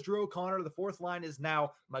there goes Drew O'Connor. The fourth line is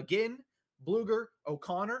now McGinn, Bluger,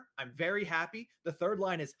 O'Connor. I'm very happy. The third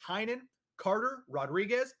line is Heinen, Carter,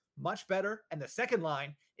 Rodriguez, much better. And the second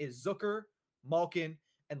line is Zucker, Malkin,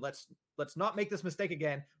 and let's not make this mistake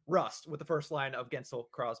again, Rust with the first line of Gensel,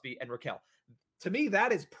 Crosby, and Raquel. To me,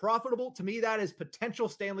 that is profitable. To me, that is potential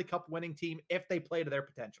Stanley Cup winning team if they play to their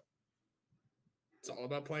potential. It's all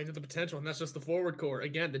about playing to the potential, and that's just the forward core.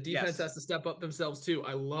 Again, the defense has to step up themselves too.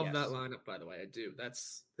 I love that lineup, by the way. I do.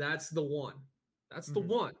 That's the one. That's the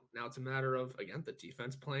one. Now it's a matter of, again, the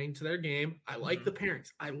defense playing to their game. I like the pairings.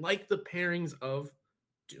 I like the pairings of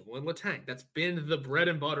Dumoulin Letang. That's been the bread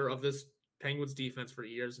and butter of this Penguins defense for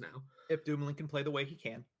years now. If Dumoulin can play the way he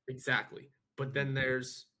can. Exactly. But then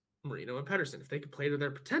there's Marino and Pettersson. If they could play to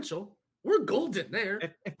their potential, we're golden there.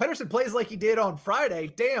 If Pettersson plays like he did on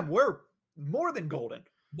Friday, damn, we're more than golden.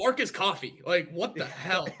 Marcus Coffey. Like, what the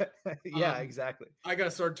hell? Yeah, exactly. I got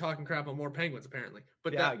to start talking crap on more Penguins, apparently.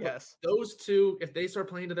 But yeah, I guess. Those two, if they start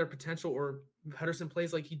playing to their potential, or Pettersson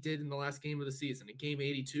plays like he did in the last game of the season, in game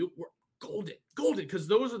 82, we're golden, because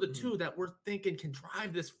those are the two that we're thinking can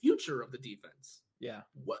drive this future of the defense. Yeah.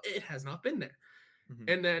 Well, it has not been there.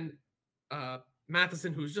 And then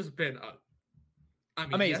Matheson, who's just been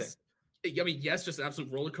amazing. Yes, just an absolute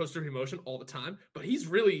roller coaster of emotion all the time, but he's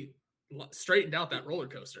really straightened out that roller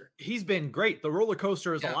coaster. He's been great. The roller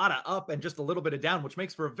coaster is a lot of up and just a little bit of down, which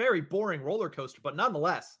makes for a very boring roller coaster, but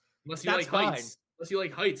nonetheless, unless you like heights,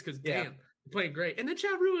 because damn, you're playing great. And then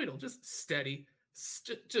Chad Ruhwedel, just steady,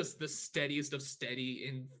 just the steadiest of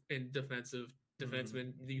steady in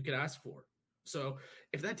defensemen you could ask for. So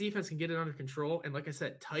if that defense can get it under control, and like I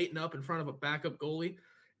said, tighten up in front of a backup goalie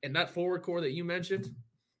and that forward core that you mentioned,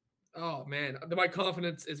 oh man, my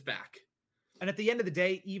confidence is back. And at the end of the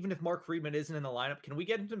day, even if Mark Friedman isn't in the lineup, can we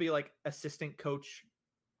get him to be like assistant coach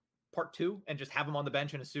part 2 and just have him on the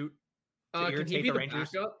bench in a suit to irritate the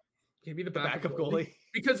Rangers? Backup? Can he be the backup goalie?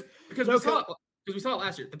 Because we saw it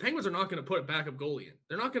last year. The Penguins are not going to put a backup goalie in.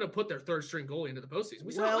 They're not going to put their third string goalie into the postseason.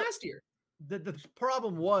 We saw it last year. The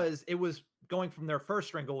problem was it was going from their first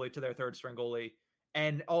string goalie to their third string goalie,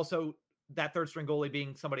 and also that third string goalie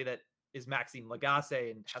being somebody that is Maxime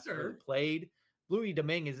Lagacé and hasn't really played. Louis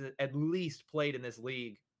Domingue is at least played in this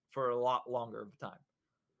league for a lot longer of time.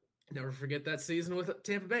 Never forget that season with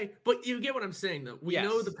Tampa Bay. But you get what I'm saying, though. We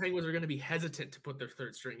know the Penguins are going to be hesitant to put their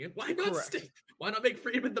third string in. Why not Why not make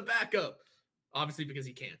Friedman the backup? Obviously, because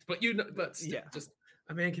he can't. But just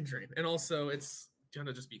a man can dream. And also, it's going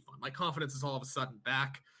to just be fun. My confidence is all of a sudden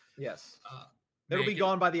back. Yes. It'll be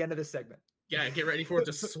gone by the end of this segment. Yeah, get ready for it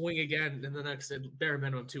to swing again in the next bare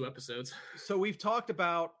minimum 2 episodes. So we've talked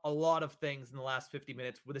about a lot of things in the last 50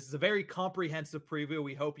 minutes. This is a very comprehensive preview.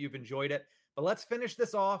 We hope you've enjoyed it. But let's finish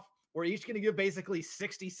this off. We're each going to give basically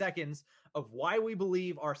 60 seconds of why we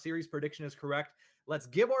believe our series prediction is correct. Let's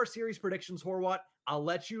give our series predictions, Horwat. I'll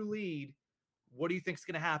let you lead. What do you think is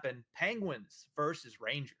going to happen? Penguins versus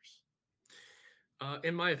Rangers.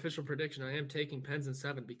 In my official prediction, I am taking Pens in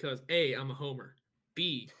 7 because A, I'm a homer.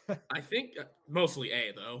 B, I think mostly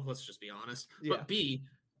A, though. Let's just be honest. Yeah. But B,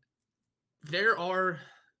 there are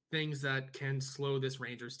things that can slow this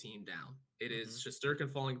Rangers team down. It is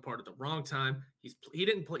Shesterkin falling apart at the wrong time.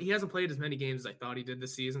 He hasn't played as many games as I thought he did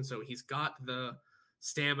this season, so he's got the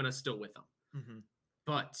stamina still with him.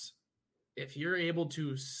 But if you're able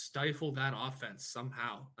to stifle that offense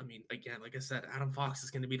somehow, I mean, again, like I said, Adam Fox is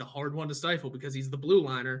going to be the hard one to stifle because he's the blue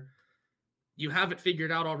liner. You have it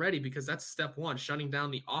figured out already because that's step one, shutting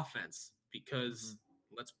down the offense. Because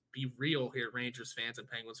let's be real here, Rangers fans and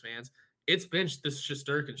Penguins fans, it's been this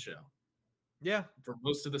Shesterkin show. Yeah, for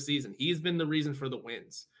most of the season, he's been the reason for the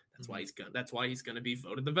wins. That's why he's going to be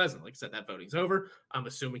voted the Vezina. Like I said, that voting's over. I'm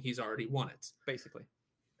assuming he's already won it, basically.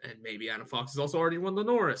 And maybe Adam Fox has also already won the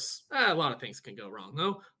Norris. A lot of things can go wrong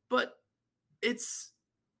though, but it's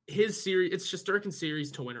his series. It's Shesterkin's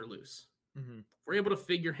series to win or lose. If we're able to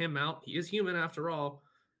figure him out, he is human after all.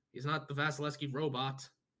 He's not the Vasilevsky robot.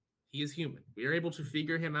 He is human. We are able to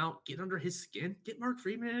figure him out, get under his skin, get Mark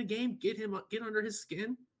Friedman in a game, get under his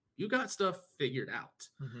skin. You got stuff figured out.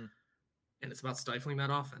 And it's about stifling that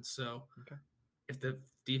offense. So if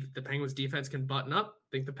the Penguins defense can button up, I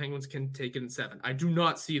think the Penguins can take it in 7. I do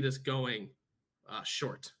not see this going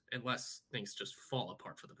short unless things just fall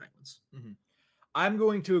apart for the Penguins. I'm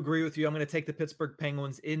going to agree with you. I'm going to take the Pittsburgh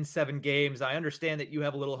Penguins in 7 games. I understand that you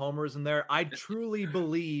have a little homers in there. I truly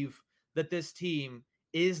believe that this team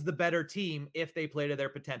is the better team if they play to their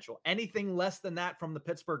potential. Anything less than that from the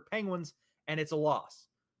Pittsburgh Penguins, and it's a loss,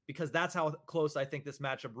 because that's how close I think this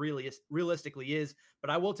matchup realistically is. But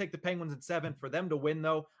I will take the Penguins in 7. For them to win,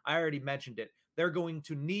 though, I already mentioned it. They're going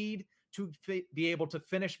to need to be able to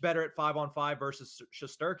finish better at 5-on-5 versus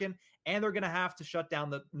Shesterkin, and they're going to have to shut down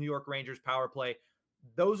the New York Rangers power play.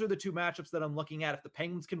 Those are the 2 matchups that I'm looking at. If the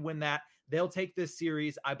Penguins can win that, they'll take this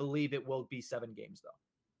series. I believe it will be 7 games,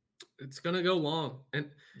 though. It's going to go long, and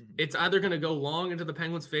it's either going to go long into the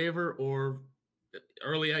Penguins' favor or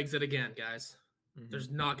early exit again, guys.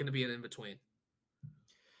 There's not going to be an in-between.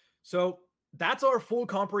 So that's our full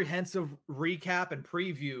comprehensive recap and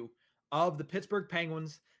preview of the Pittsburgh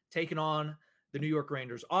Penguins taking on the New York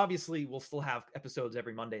Rangers. Obviously, we'll still have episodes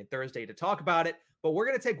every Monday and Thursday to talk about it, but we're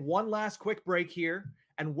going to take one last quick break here.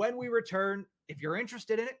 And when we return, if you're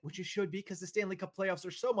interested in it, which you should be because the Stanley Cup playoffs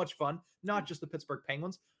are so much fun, not just the Pittsburgh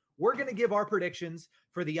Penguins, we're going to give our predictions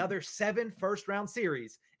for the other 7 first-round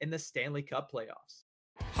series in the Stanley Cup playoffs.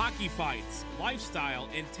 Hockey fights, lifestyle,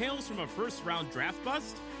 and tales from a first-round draft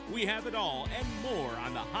bust? We have it all and more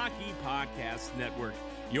on the Hockey Podcast Network,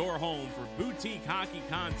 your home for boutique hockey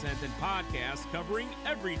content and podcasts covering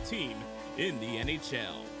every team in the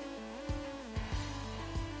NHL.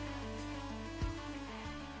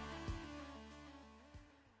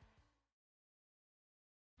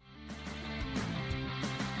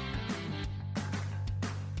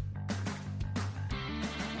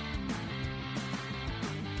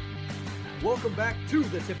 Welcome back to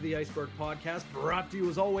the Tip of the Iceberg podcast, brought to you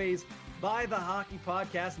as always by the Hockey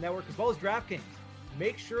Podcast Network as well as DraftKings.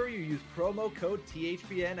 Make sure you use promo code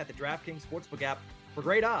THPN at the DraftKings Sportsbook app for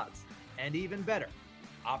great odds and even better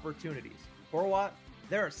opportunities. For what?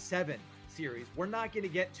 There are 7 series. We're not going to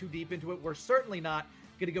get too deep into it. We're certainly not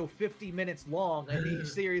going to go 50 minutes long in each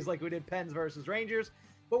series like we did Pens versus Rangers,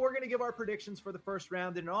 but we're going to give our predictions for the first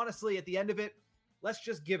round. And honestly, at the end of it, let's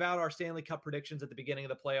just give out our Stanley Cup predictions at the beginning of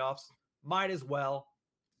the playoffs. Might as well.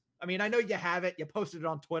 I mean, I know you have it. You posted it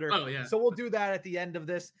on Twitter. Oh, yeah. So we'll do that at the end of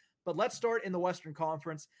this. But let's start in the Western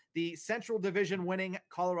Conference. The Central Division winning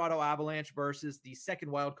Colorado Avalanche versus the second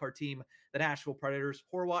wildcard team, the Nashville Predators.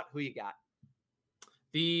 Horwat, who you got?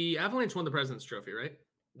 The Avalanche won the President's Trophy, right?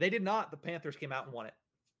 They did not. The Panthers came out and won it.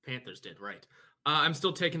 Panthers did, right. I'm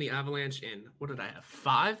still taking the Avalanche in, what did I have,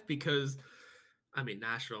 5? Because, I mean,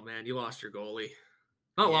 Nashville, man, you lost your goalie.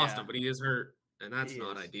 Not lost him, but he is hurt. And that's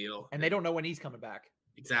not ideal. And they don't know when he's coming back.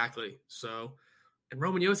 Exactly. So, and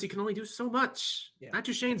Roman Josi can only do so much. Yeah. Matt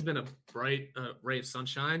Duchene's been a bright ray of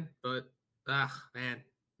sunshine, but, man,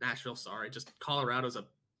 Nashville, sorry. Just Colorado's a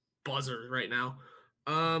buzzer right now.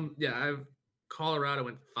 Yeah, I have Colorado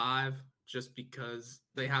in 5 just because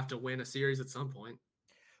they have to win a series at some point.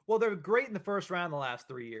 Well, they're great in the first round the last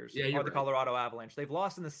 3 years. Yeah, you're right. The Colorado Avalanche. They've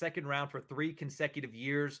lost in the second round for 3 consecutive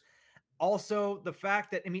years. Also, the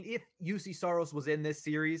fact that, I mean, if UC Saros was in this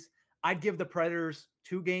series, I'd give the Predators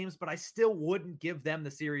 2 games, but I still wouldn't give them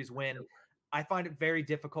the series win. I find it very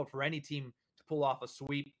difficult for any team to pull off a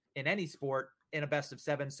sweep in any sport in a best of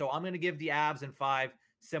 7. So I'm going to give the Avs in 5,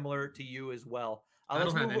 similar to you as well. I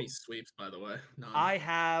don't have any sweeps, by the way. None. I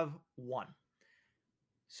have 1.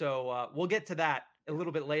 So we'll get to that a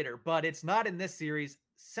little bit later, but it's not in this series.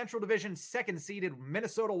 Central Division, 2nd seeded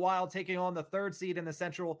Minnesota Wild taking on the 3rd seed in the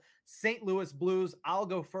Central, St. Louis Blues. I'll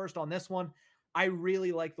go first on this one. I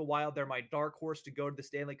really like the Wild. They're my dark horse to go to the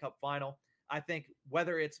Stanley Cup final. I think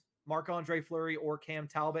whether it's Marc-Andre Fleury or Cam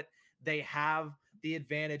Talbot, they have the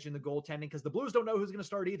advantage in the goaltending because the Blues don't know who's going to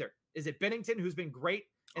start either. Is it Binnington, who's been great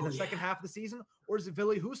in the second half of the season, or is it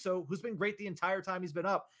Ville Husso, who's been great the entire time he's been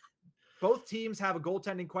up? Both teams have a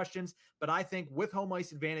goaltending questions, but I think with home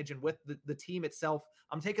ice advantage and with the team itself,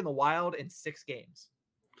 I'm taking the Wild in 6 games.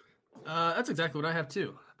 That's exactly what I have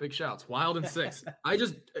too. Big shouts. Wild in 6. I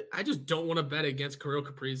just don't want to bet against Kirill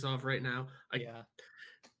Kaprizov right now.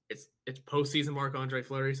 It's postseason Marc-Andre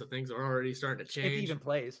Fleury, so things are already starting to change. If he even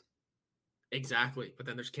plays. Exactly. But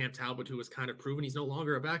then there's Cam Talbot, who has kind of proven he's no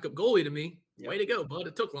longer a backup goalie to me. Yep. Way to go, bud.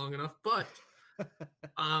 It took long enough, but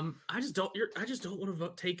I just don't want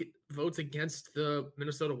to take votes against the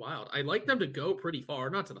Minnesota Wild. I like them to go pretty far,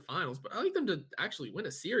 not to the finals, but I like them to actually win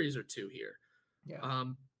a series or 2 here. Yeah.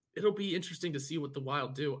 It'll be interesting to see what the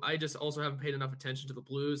Wild do. I just also haven't paid enough attention to the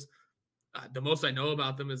Blues. The most I know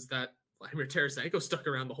about them is that Vladimir Tarasenko stuck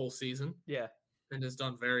around the whole season. Yeah. And has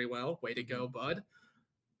done very well. Way to go, bud.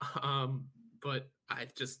 But I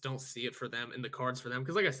just don't see it for them in the cards for them.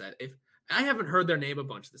 Because like I said, if I haven't heard their name a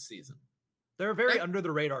bunch this season. They're a very under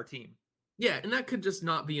the radar team. Yeah, and that could just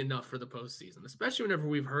not be enough for the postseason, especially whenever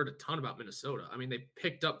we've heard a ton about Minnesota. I mean, they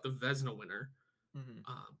picked up the Vezina winner.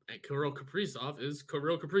 And Kirill Kaprizov is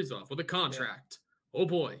Kirill Kaprizov with a contract. Yeah. Oh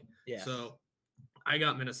boy. Yeah. So I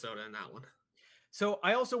got Minnesota in that one. So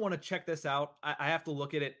I also want to check this out. I have to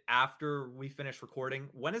look at it after we finish recording.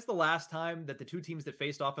 When is the last time that the 2 teams that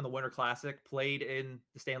faced off in the Winter Classic played in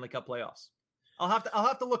the Stanley Cup playoffs? I'll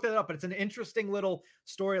have to look that up, but it's an interesting little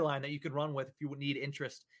storyline that you could run with if you would need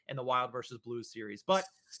interest in the Wild versus Blues series. But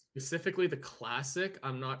specifically the Classic,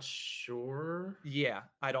 I'm not sure. Yeah,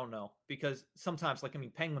 I don't know because sometimes,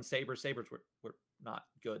 Penguins, Sabres were not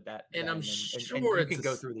good. I'm sure you can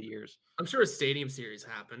go through the years. I'm sure a Stadium Series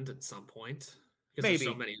happened at some point because there's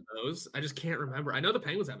so many of those. I just can't remember. I know the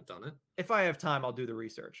Penguins haven't done it. If I have time, I'll do the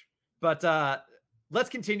research. But let's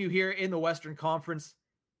continue here in the Western Conference.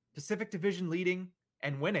 Pacific Division leading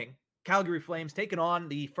and winning Calgary Flames taking on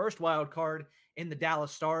the first wild card in the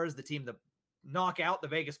Dallas Stars, the team that knock out the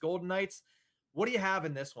Vegas Golden Knights. What do you have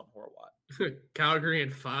in this one, Horwat? Calgary in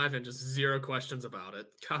 5 and just 0 questions about it.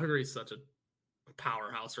 Calgary is such a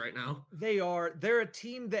powerhouse right now. They're a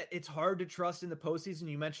team that it's hard to trust in the postseason.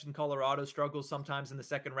 You mentioned Colorado struggles sometimes in the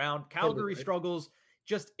second round. Calgary struggles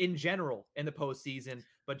just in general in the postseason.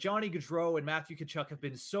 But Johnny Gaudreau and Matthew Tkachuk have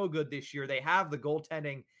been so good this year. They have the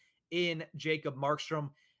goaltending in Jacob Markstrom.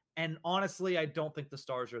 And honestly, I don't think the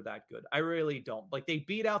Stars are that good. I really don't. Like, they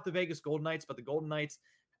beat out the Vegas Golden Knights, but the Golden Knights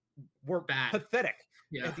were pathetic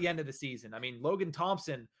at the end of the season. I mean, Logan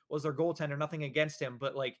Thompson was their goaltender, nothing against him,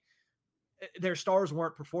 but like their stars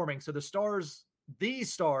weren't performing. So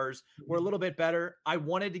these stars were a little bit better. I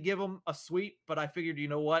wanted to give them a sweep, but I figured, you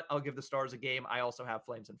know what? I'll give the Stars a game. I also have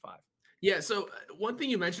Flames in 5. Yeah. So one thing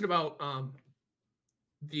you mentioned about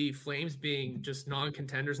the Flames being just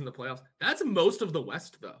non-contenders in the playoffs, that's most of the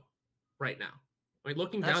West though, right now. I mean,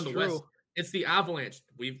 looking down the West, it's the Avalanche.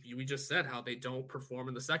 We just said how they don't perform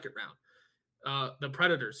in the second round. The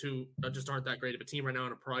Predators, who just aren't that great of a team right now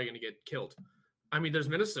and are probably going to get killed. I mean, there's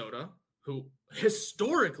Minnesota, who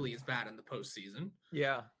historically is bad in the postseason.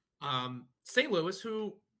 Yeah. St. Louis,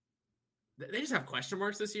 who they just have question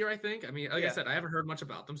marks this year, I think. I mean, like I said, I haven't heard much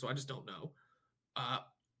about them, so I just don't know.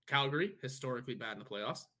 Calgary, historically bad in the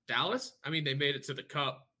playoffs. Dallas, I mean, they made it to the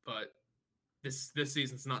Cup, but this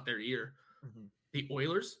season's not their year. Mm-hmm. The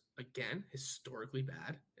Oilers, again, historically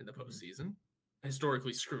bad in the postseason.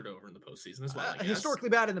 Historically screwed over in the postseason as well. Historically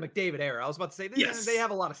bad in the McDavid era. I was about to say, they have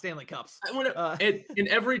a lot of Stanley Cups. In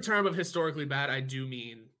every term of historically bad, I do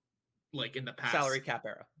mean like in the past. Salary cap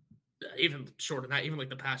era. Even shorter than that, even like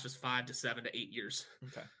the past just 5 to 7 to 8 years.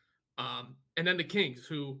 Okay. And then the Kings,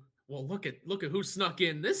 who, well, look at who snuck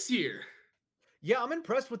in this year. Yeah, I'm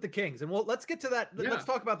impressed with the Kings. And let's get to that. Yeah. Let's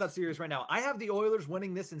talk about that series right now. I have the Oilers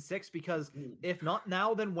winning this in 6 because if not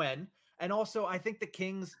now, then when? And also, I think the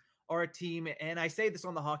Kings are a team, and I say this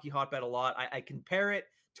on the Hockey Hotbed a lot, I compare it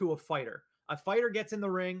to a fighter. A fighter gets in the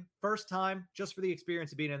ring, first time, just for the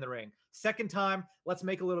experience of being in the ring. Second time, let's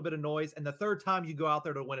make a little bit of noise. And the third time, you go out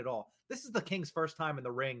there to win it all. This is the Kings' first time in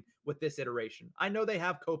the ring with this iteration. I know they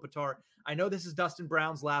have Kopitar. I know this is Dustin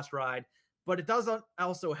Brown's last ride, but it does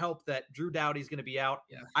also help that Drew Doughty's going to be out.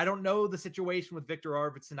 Yeah. I don't know the situation with Victor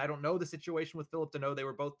Arvidsson. I don't know the situation with Philip Deneau. They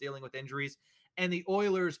were both dealing with injuries. And the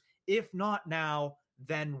Oilers, if not now,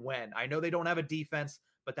 then when? I know they don't have a defense,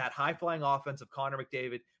 but that high-flying offense of Connor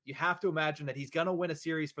McDavid, you have to imagine that he's going to win a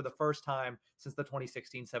series for the first time since the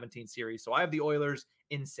 2016-17 series. So I have the Oilers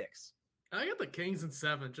in 6. I got the Kings in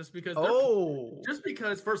 7 just because.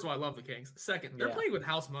 First of all, I love the Kings. Second, they're playing with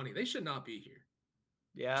house money. They should not be here.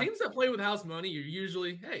 Yeah. Teams that play with house money, you're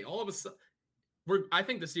usually, hey, all of a sudden. I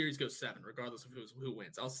think the series goes 7, regardless of who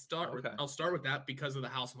wins. I'll start with that because of the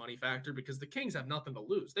house money factor, because the Kings have nothing to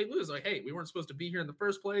lose. They lose like, hey, we weren't supposed to be here in the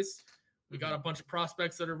first place. We got a bunch of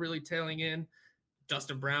prospects that are really tailing in.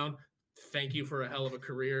 Dustin Brown, thank you for a hell of a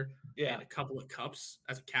career. Yeah. And a couple of cups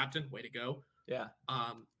as a captain. Way to go. Yeah.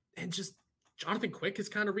 And just Jonathan Quick has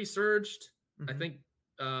kind of resurged. I think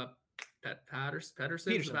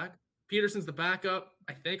Peterson's back. Peterson's the backup,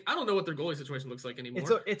 I think. I don't know what their goalie situation looks like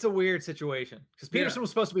anymore. It's a weird situation because Peterson was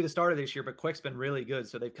supposed to be the starter this year, but Quick's been really good,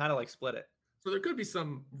 so they've kind of like split it. So there could be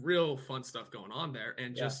some real fun stuff going on there,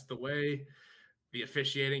 and just the way the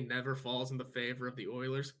officiating never falls in the favor of the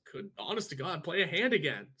Oilers could, honest to God, play a hand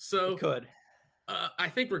again. So it could. I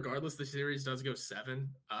think regardless, the series does go 7,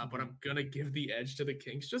 but I'm gonna give the edge to the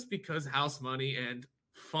Kings just because house money and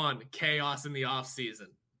fun chaos in the off season.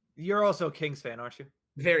 You're also a Kings fan, aren't you?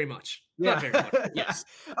 Very much. Yeah. Not very much. Yes.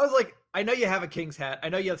 I was like, I know you have a Kings hat. I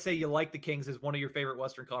know you say you like the Kings as one of your favorite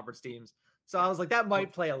Western Conference teams. So I was like, that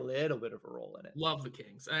might play a little bit of a role in it. Love the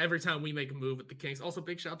Kings. Every time we make a move with the Kings, also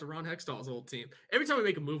big shout out to Ron Hextall's old team. Every time we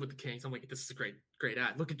make a move with the Kings, I'm like, this is a great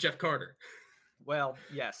ad. Look at Jeff Carter. Well,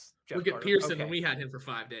 yes. Look at Pearson when we had him for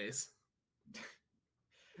 5 days.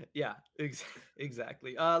 Yeah,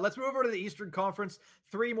 exactly. Let's move over to the Eastern Conference.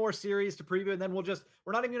 3 more series to preview, and then we're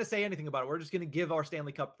not even going to say anything about it. We're just going to give our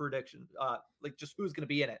Stanley Cup prediction, like just who's going to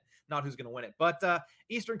be in it, not who's going to win it. But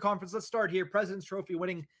Eastern Conference, let's start here. President's Trophy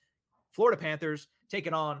winning Florida Panthers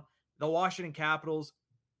taking on the Washington Capitals.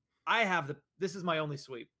 This is my only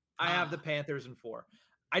sweep. I have the Panthers in 4.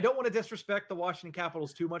 I don't want to disrespect the Washington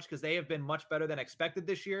Capitals too much because they have been much better than expected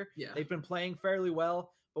this year. Yeah. They've been playing fairly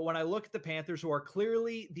well. But when I look at the Panthers, who are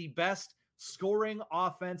clearly the best scoring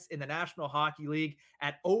offense in the National Hockey League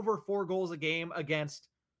at over 4 goals a game against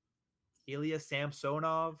Ilya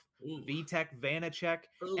Samsonov, Vitek Vanacek,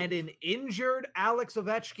 and an injured Alex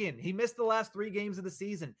Ovechkin. He missed the last 3 games of the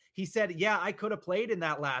season. He said, yeah, I could have played in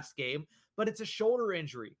that last game, but it's a shoulder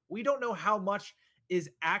injury. We don't know how much is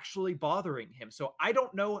actually bothering him. So I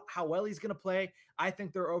don't know how well he's going to play. I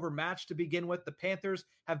think they're overmatched to begin with. The Panthers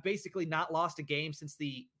have basically not lost a game since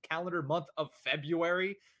the calendar month of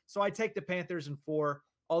February. So I take the Panthers in 4,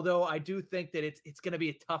 although I do think that it's going to be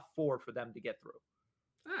a tough 4 for them to get through.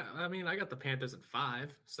 Yeah, I mean, I got the Panthers in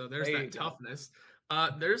 5, so there's There that toughness.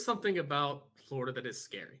 There's something about Florida that is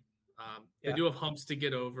scary. They do have humps to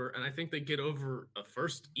get over, and I think they get over a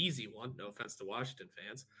first easy one. No offense to Washington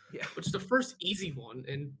fans, but just the first easy one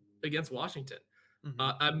against Washington.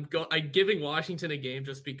 I'm giving Washington a game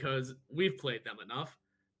just because we've played them enough.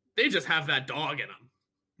 They just have that dog in them.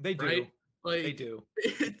 They do. Right? Like, they do.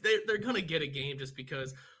 They're gonna get a game just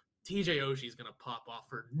because TJ Oshie is gonna pop off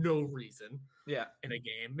for no reason. Yeah, in a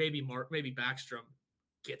game, maybe Backstrom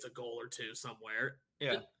gets a goal or two somewhere.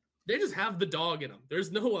 Yeah. They just have the dog in them.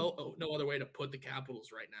 There's no other way to put the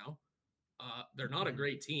Capitals right now. They're not a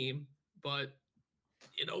great team, but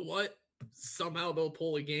you know what? Somehow they'll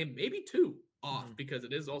pull a game, maybe 2 off, because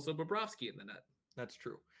it is also Bobrovsky in the net. That's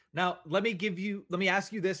true. Now, let me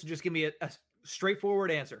ask you this and just give me a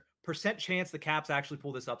straightforward answer. Percent chance the Caps actually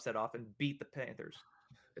pull this upset off and beat the Panthers?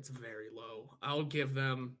 It's very low. I'll give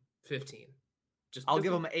them 15. I'll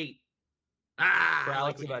give them 8 for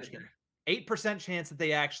Alex Ovechkin. 8% chance that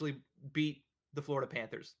they actually beat the Florida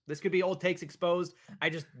Panthers. This could be old takes exposed.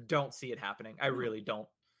 I just don't see it happening. I really don't.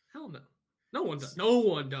 Hell no. No one does. No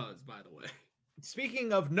one does, by the way.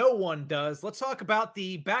 Speaking of no one does, let's talk about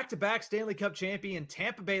the back-to-back Stanley Cup champion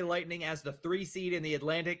Tampa Bay Lightning as the 3 seed in the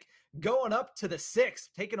Atlantic, going up to the 6th,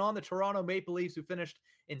 taking on the Toronto Maple Leafs, who finished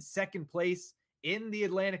in 2nd place in the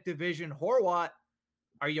Atlantic Division. Horwat,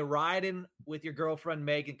 are you riding with your girlfriend,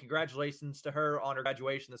 Megan? Congratulations to her on her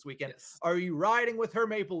graduation this weekend. Yes. Are you riding with her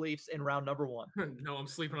Maple Leafs in round number 1? No, I'm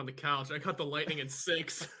sleeping on the couch. I got the Lightning in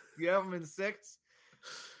 6. You have them in 6?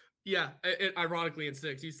 Yeah, ironically in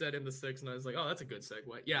 6. You said in the 6, and I was like, oh, that's a good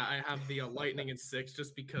segue. Yeah, I have the Lightning in 6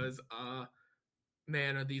 just because,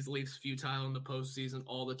 man, are these Leafs futile in the postseason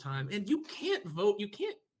all the time. And you can't vote. You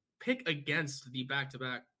can't pick against the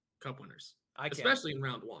back-to-back Cup winners, especially in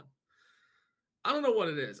round 1. I don't know what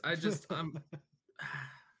it is.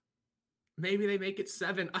 Maybe they make it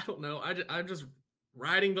 7. I don't know. I'm just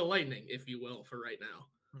riding the Lightning, if you will, for right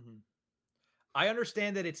now. Mm-hmm. I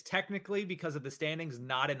understand that it's technically, because of the standings,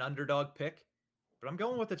 not an underdog pick, but I'm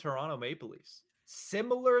going with the Toronto Maple Leafs.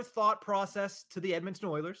 Similar thought process to the Edmonton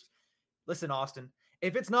Oilers. Listen, Austin,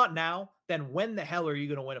 if it's not now, then when the hell are you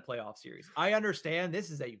going to win a playoff series? I understand this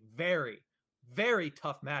is a very, very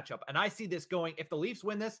tough matchup. And I see this going, if the Leafs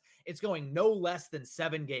win this, it's going no less than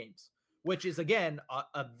 7 games, which is, again,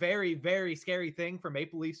 a very, very scary thing for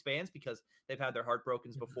Maple Leafs fans because they've had their heart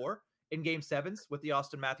broken before in Game 7s with the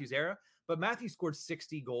Auston Matthews era. But Matthews scored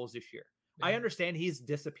 60 goals this year. Yeah. I understand he's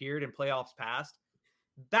disappeared in playoffs past.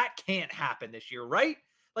 That can't happen this year, right?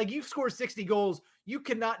 Like, you've scored 60 goals. You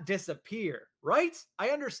cannot disappear, right? I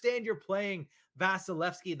understand you're playing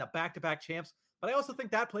Vasilevsky in the back-to-back champs, but I also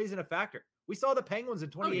think that plays in a factor. We saw the Penguins in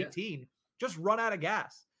 2018 just run out of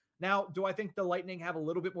gas. Now, do I think the Lightning have a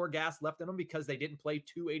little bit more gas left in them because they didn't play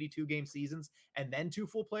 2 82-game seasons and then 2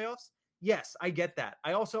 full playoffs? Yes, I get that.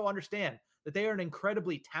 I also understand that they are an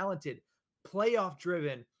incredibly talented,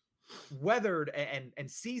 playoff-driven, weathered, and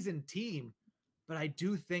seasoned team. But I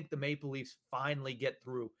do think the Maple Leafs finally get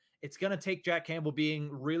through. It's going to take Jack Campbell being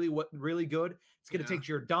really good. It's going to take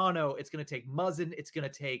Giordano. It's going to take Muzzin. It's going to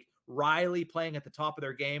take Riley playing at the top of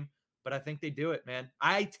their game. But I think they do it, man.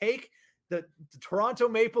 I take the Toronto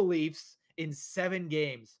Maple Leafs in 7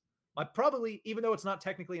 games. Probably, even though it's not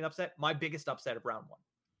technically an upset, my biggest upset of round 1.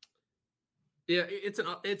 Yeah,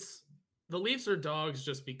 it's the Leafs are dogs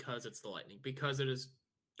just because it's the Lightning, because it is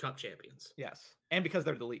Cup champions. Yes, and because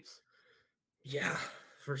they're the Leafs. Yeah,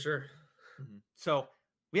 for sure. Mm-hmm. So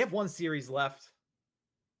we have 1 series left.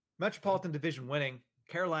 Metropolitan Division winning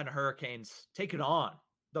Carolina Hurricanes taking on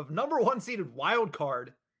the number 1 seeded wild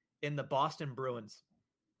card in the Boston Bruins.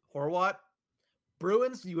 Horwat,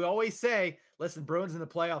 Bruins, you always say, listen, Bruins in the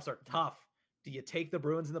playoffs are tough. Do you take the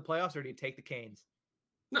Bruins in the playoffs or do you take the Canes?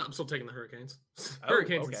 No, I'm still taking the Hurricanes.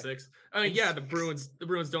 Hurricanes in 6. I mean, yeah, the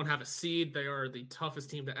Bruins don't have a seed. They are the toughest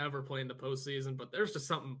team to ever play in the postseason, but there's just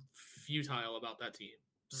something futile about that team.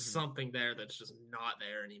 Something there that's just not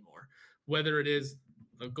there anymore. Whether it is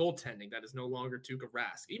the goaltending that is no longer Tuukka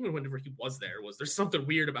Rask, even whenever he was there's something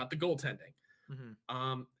weird about the goaltending.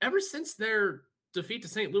 Ever since their defeat to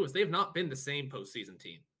St. Louis, they have not been the same postseason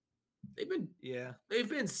team. They've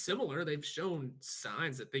been similar. They've shown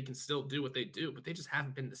signs that they can still do what they do, but they just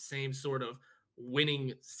haven't been the same sort of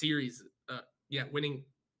winning series. Winning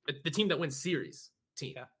the team that wins series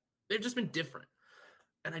team. Yeah. They've just been different.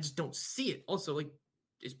 and I just don't see it. Also, like,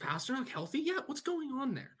 is Pasternak healthy yet? What's going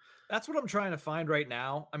on there? That's what I'm trying to find right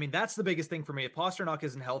now. I mean, that's the biggest thing for me. If Pasternak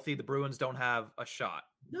isn't healthy, the Bruins don't have a shot.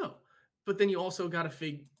 No, but then you also got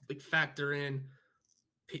to factor in.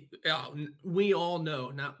 We all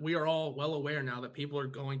know now. We are all well aware now that people are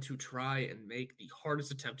going to try and make the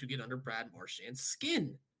hardest attempt to get under Brad Marchand's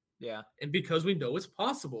skin. Yeah, and because we know it's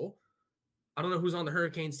possible, I don't know who's on the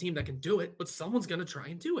Hurricanes team that can do it, but someone's going to try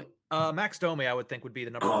and do it. Max Domi, I would think, would be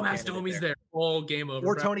the number one. Oh, Max Domi's there. All game over.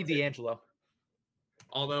 Or Tony DeAngelo.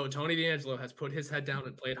 Although Tony DeAngelo has put his head down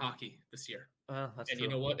and played hockey this year. That's and true. You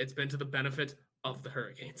know what? It's been to the benefit of the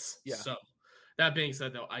Hurricanes. Yeah. So that being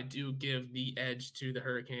said, though, I do give the edge to the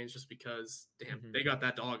Hurricanes just because, damn, they got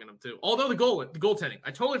that dog in them too. Although the goaltending,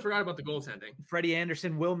 I totally forgot about the goaltending. Freddie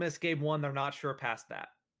Anderson will miss game 1. They're not sure past that.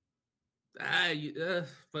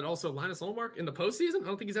 But also Linus Ullmark in the postseason, I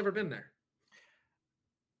don't think he's ever been there.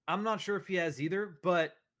 I'm not sure if he has either,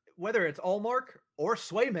 but whether it's Ullmark or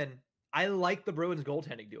Swayman, I like the Bruins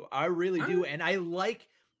goaltending duo. I really do. And I like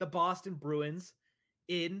the Boston Bruins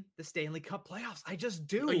in the Stanley Cup playoffs. I just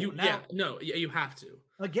do. You have to.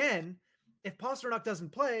 Again, if Pasternak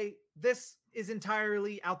doesn't play, this is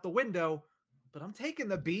entirely out the window, but I'm taking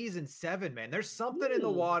the Bees in 7, man. There's something in the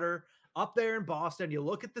water up there in Boston. You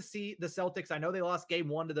look at the Celtics. I know they lost game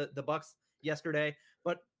 1 to the Bucks yesterday,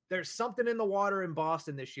 but there's something in the water in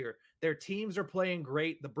Boston this year. Their teams are playing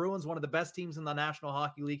great. The Bruins, one of the best teams in the National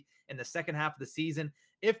Hockey League in the second half of the season.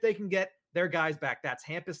 If they can get their guys back, that's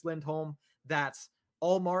Hampus Lindholm, that's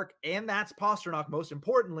Ullmark, and that's Pasternak, most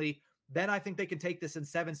importantly, then I think they can take this in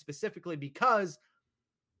 7 specifically because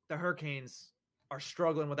the Hurricanes are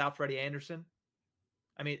struggling without Freddie Anderson.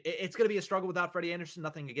 I mean, it's going to be a struggle without Freddie Anderson,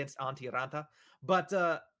 nothing against Antti Ranta, but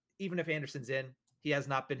even if Anderson's in, he has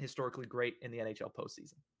not been historically great in the NHL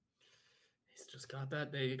postseason. He's just got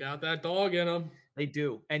that. They got that dog in him. They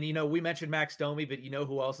do. And, we mentioned Max Domi, but you know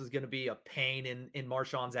who else is going to be a pain in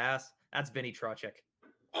Marchand's ass? That's Vinny Trocheck.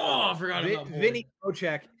 Oh, I forgot about Vinny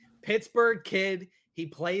Trocheck, Pittsburgh kid. He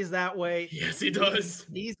plays that way. Yes, he does.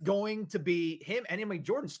 He's going to be him. And anyway,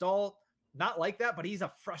 Jordan Staal, not like that, but he's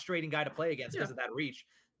a frustrating guy to play against because of that reach.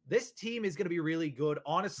 This team is going to be really good.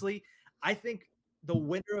 Honestly, I think the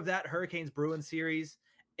winner of that Hurricanes-Bruins series,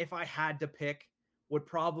 if I had to pick, would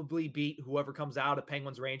probably beat whoever comes out of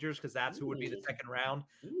Penguins-Rangers because that's who would be the second round.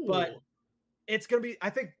 But it's going to be, I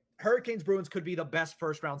think Hurricanes-Bruins could be the best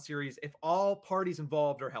first-round series if all parties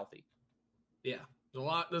involved are healthy. Yeah.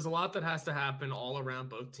 There's a lot that has to happen all around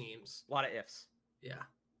both teams. A lot of ifs. Yeah,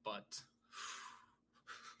 but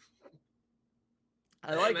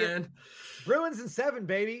I like it. Bruins in 7,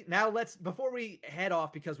 baby. Now before we head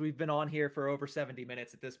off, because we've been on here for over 70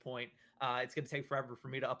 minutes at this point, it's going to take forever for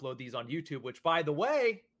me to upload these on YouTube, which, by the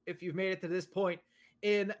way, if you've made it to this point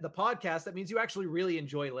in the podcast, that means you actually really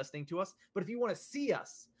enjoy listening to us. But if you want to see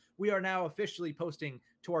us, we are now officially posting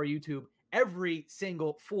to our YouTube every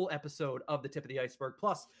single full episode of the Tip of the Iceberg,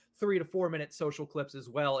 plus 3 to 4 minute social clips as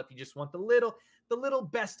well, if you just want the little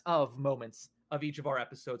best of moments of each of our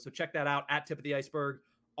episodes. So check that out at Tip of the Iceberg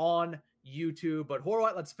on YouTube. But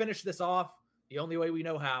Horwat, let's finish this off the only way we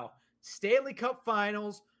know how. Stanley Cup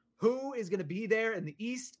Finals. Who is going to be there in the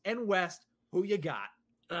East and West? Who you got?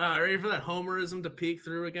 Ready for that homerism to peek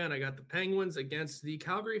through again? I got the Penguins against the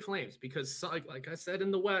Calgary Flames because, like I said,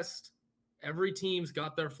 in the West, every team's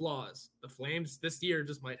got their flaws. The Flames this year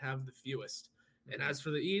just might have the fewest. And as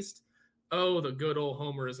for the East, the good old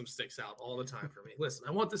homerism sticks out all the time for me. Listen,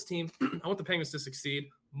 I want this team, I want the Penguins to succeed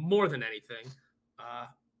more than anything.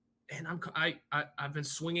 And I've been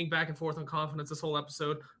swinging back and forth on confidence this whole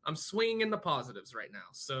episode. I'm swinging in the positives right now.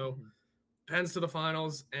 So Pens to the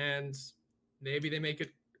finals, and maybe they make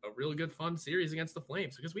it a really good, fun series against the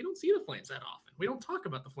Flames because we don't see the Flames that often. We don't talk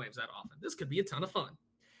about the Flames that often. This could be a ton of fun.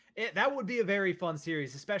 That would be a very fun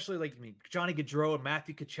series, especially Johnny Gaudreau and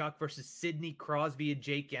Matthew Tkachuk versus Sidney Crosby and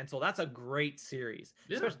Jake Gensel. That's a great series,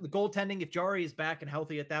 especially the goaltending. If Jari is back and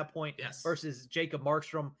healthy at that point versus Jacob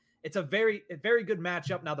Markstrom, it's a very good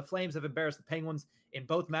matchup. Now, the Flames have embarrassed the Penguins in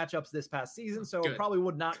both matchups this past season, so it probably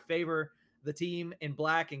would not favor the team in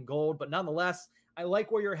black and gold. But nonetheless, I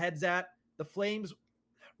like where your head's at. The Flames,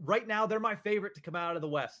 right now, they're my favorite to come out of the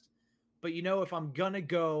West. But, if I'm going to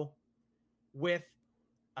go with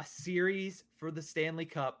a series for the Stanley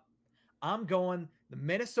Cup, I'm going the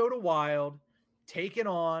Minnesota Wild taking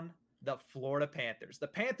on the Florida Panthers. The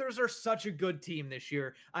Panthers are such a good team this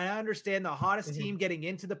year. I understand the hottest team getting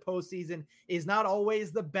into the postseason is not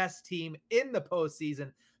always the best team in the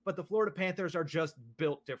postseason, but the Florida Panthers are just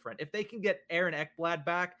built different. If they can get Aaron Ekblad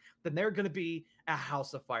back, then they're going to be a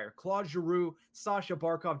house of fire. Claude Giroux, Sasha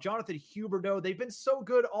Barkov, Jonathan Huberdeau, they've been so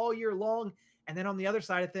good all year long. And then on the other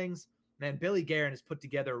side of things, man, Billy Guerin has put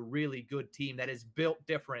together a really good team that is built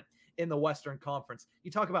different in the Western Conference.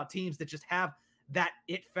 You talk about teams that just have that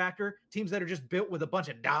it factor, teams that are just built with a bunch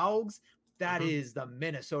of dogs. That is the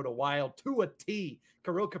Minnesota Wild to a T.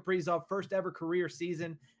 Kirill Kaprizov, first ever career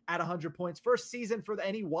season at 100 points. First season for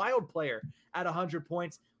any Wild player at 100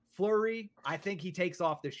 points. Fleury, I think he takes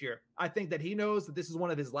off this year. I think that he knows that this is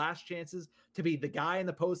one of his last chances to be the guy in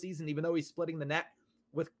the postseason, even though he's splitting the net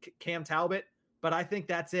with Cam Talbot. But I think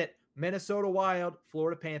that's it. Minnesota Wild,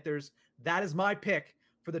 Florida Panthers. That is my pick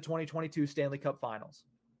for the 2022 Stanley Cup Finals.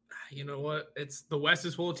 You know what? It's the West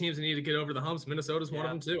is full of teams that need to get over the humps. Minnesota's one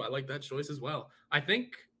of them too. I like that choice as well. I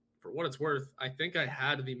think, for what it's worth, I think I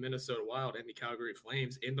had the Minnesota Wild and the Calgary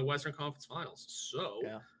Flames in the Western Conference Finals. So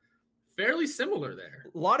fairly similar there.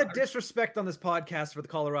 A lot of disrespect on this podcast for the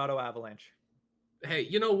Colorado Avalanche. Hey,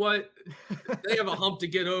 you know what? They have a hump to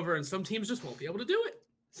get over, and some teams just won't be able to do it.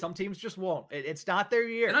 Some teams just won't. It's not their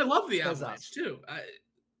year. And I love the Avalanche too.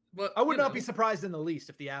 But I would not be surprised in the least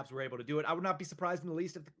if the Avs were able to do it. I would not be surprised in the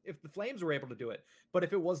least if the Flames were able to do it. But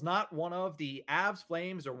if it was not one of the Avs,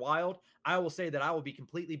 Flames, or Wild, I will say that I will be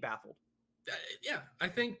completely baffled. Yeah, I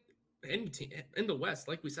think in the West,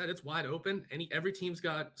 like we said, it's wide open. Every team's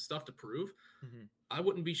got stuff to prove. Mm-hmm. I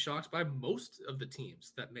wouldn't be shocked by most of the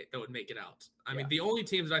teams that would make it out. I mean, the only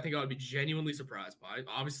teams that I think I would be genuinely surprised by,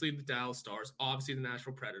 obviously the Dallas Stars, obviously the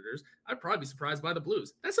Nashville Predators. I'd probably be surprised by the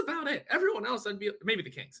Blues. That's about it. Everyone else, I'd be maybe the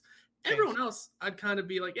Kings. Everyone else, I'd kind of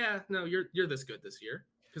be like, yeah, no, you're this good this year,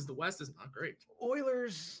 because the West is not great.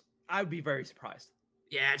 Oilers, I would be very surprised.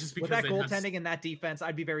 Yeah, just because with that goaltending and that defense,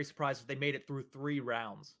 I'd be very surprised if they made it through 3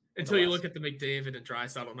 rounds. Until you look at the McDavid and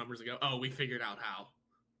Draisaitl numbers and go, oh, we figured out how.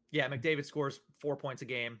 Yeah, McDavid scores 4 points a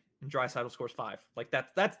game, and Draisaitl scores 5. Like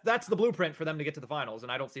that's the blueprint for them to get to the finals,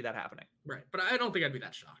 and I don't see that happening. Right, but I don't think I'd be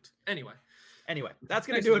that shocked. Anyway, that's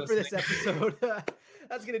going to do it for this episode.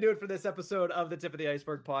 That's going to do it for this episode of the Tip of the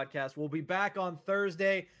Iceberg podcast. We'll be back on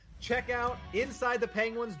Thursday. Check out Inside the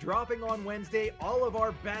Penguins dropping on Wednesday. All of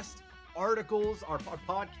our best articles, our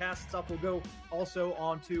podcast stuff will go also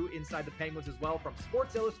onto Inside the Penguins as well, from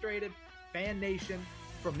Sports Illustrated, Fan Nation,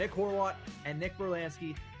 from Nick Horwat and Nick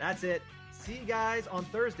Berlansky. That's it. See you guys on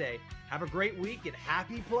Thursday. Have a great week and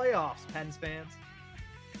happy playoffs, Pens fans.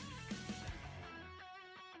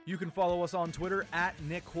 You can follow us on Twitter at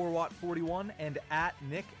NickHorwat41 and at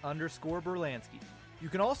Nick_Berlansky. You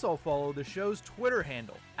can also follow the show's Twitter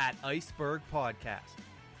handle at Iceberg Podcast.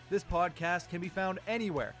 This podcast can be found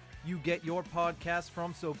anywhere you get your podcasts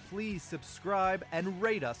from, so please subscribe and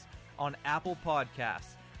rate us on Apple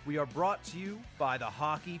Podcasts. We are brought to you by the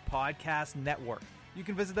Hockey Podcast Network. You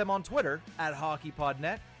can visit them on Twitter at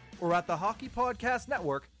HockeyPodNet or at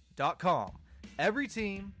thehockeypodcastnetwork.com. Every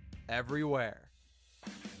team, everywhere.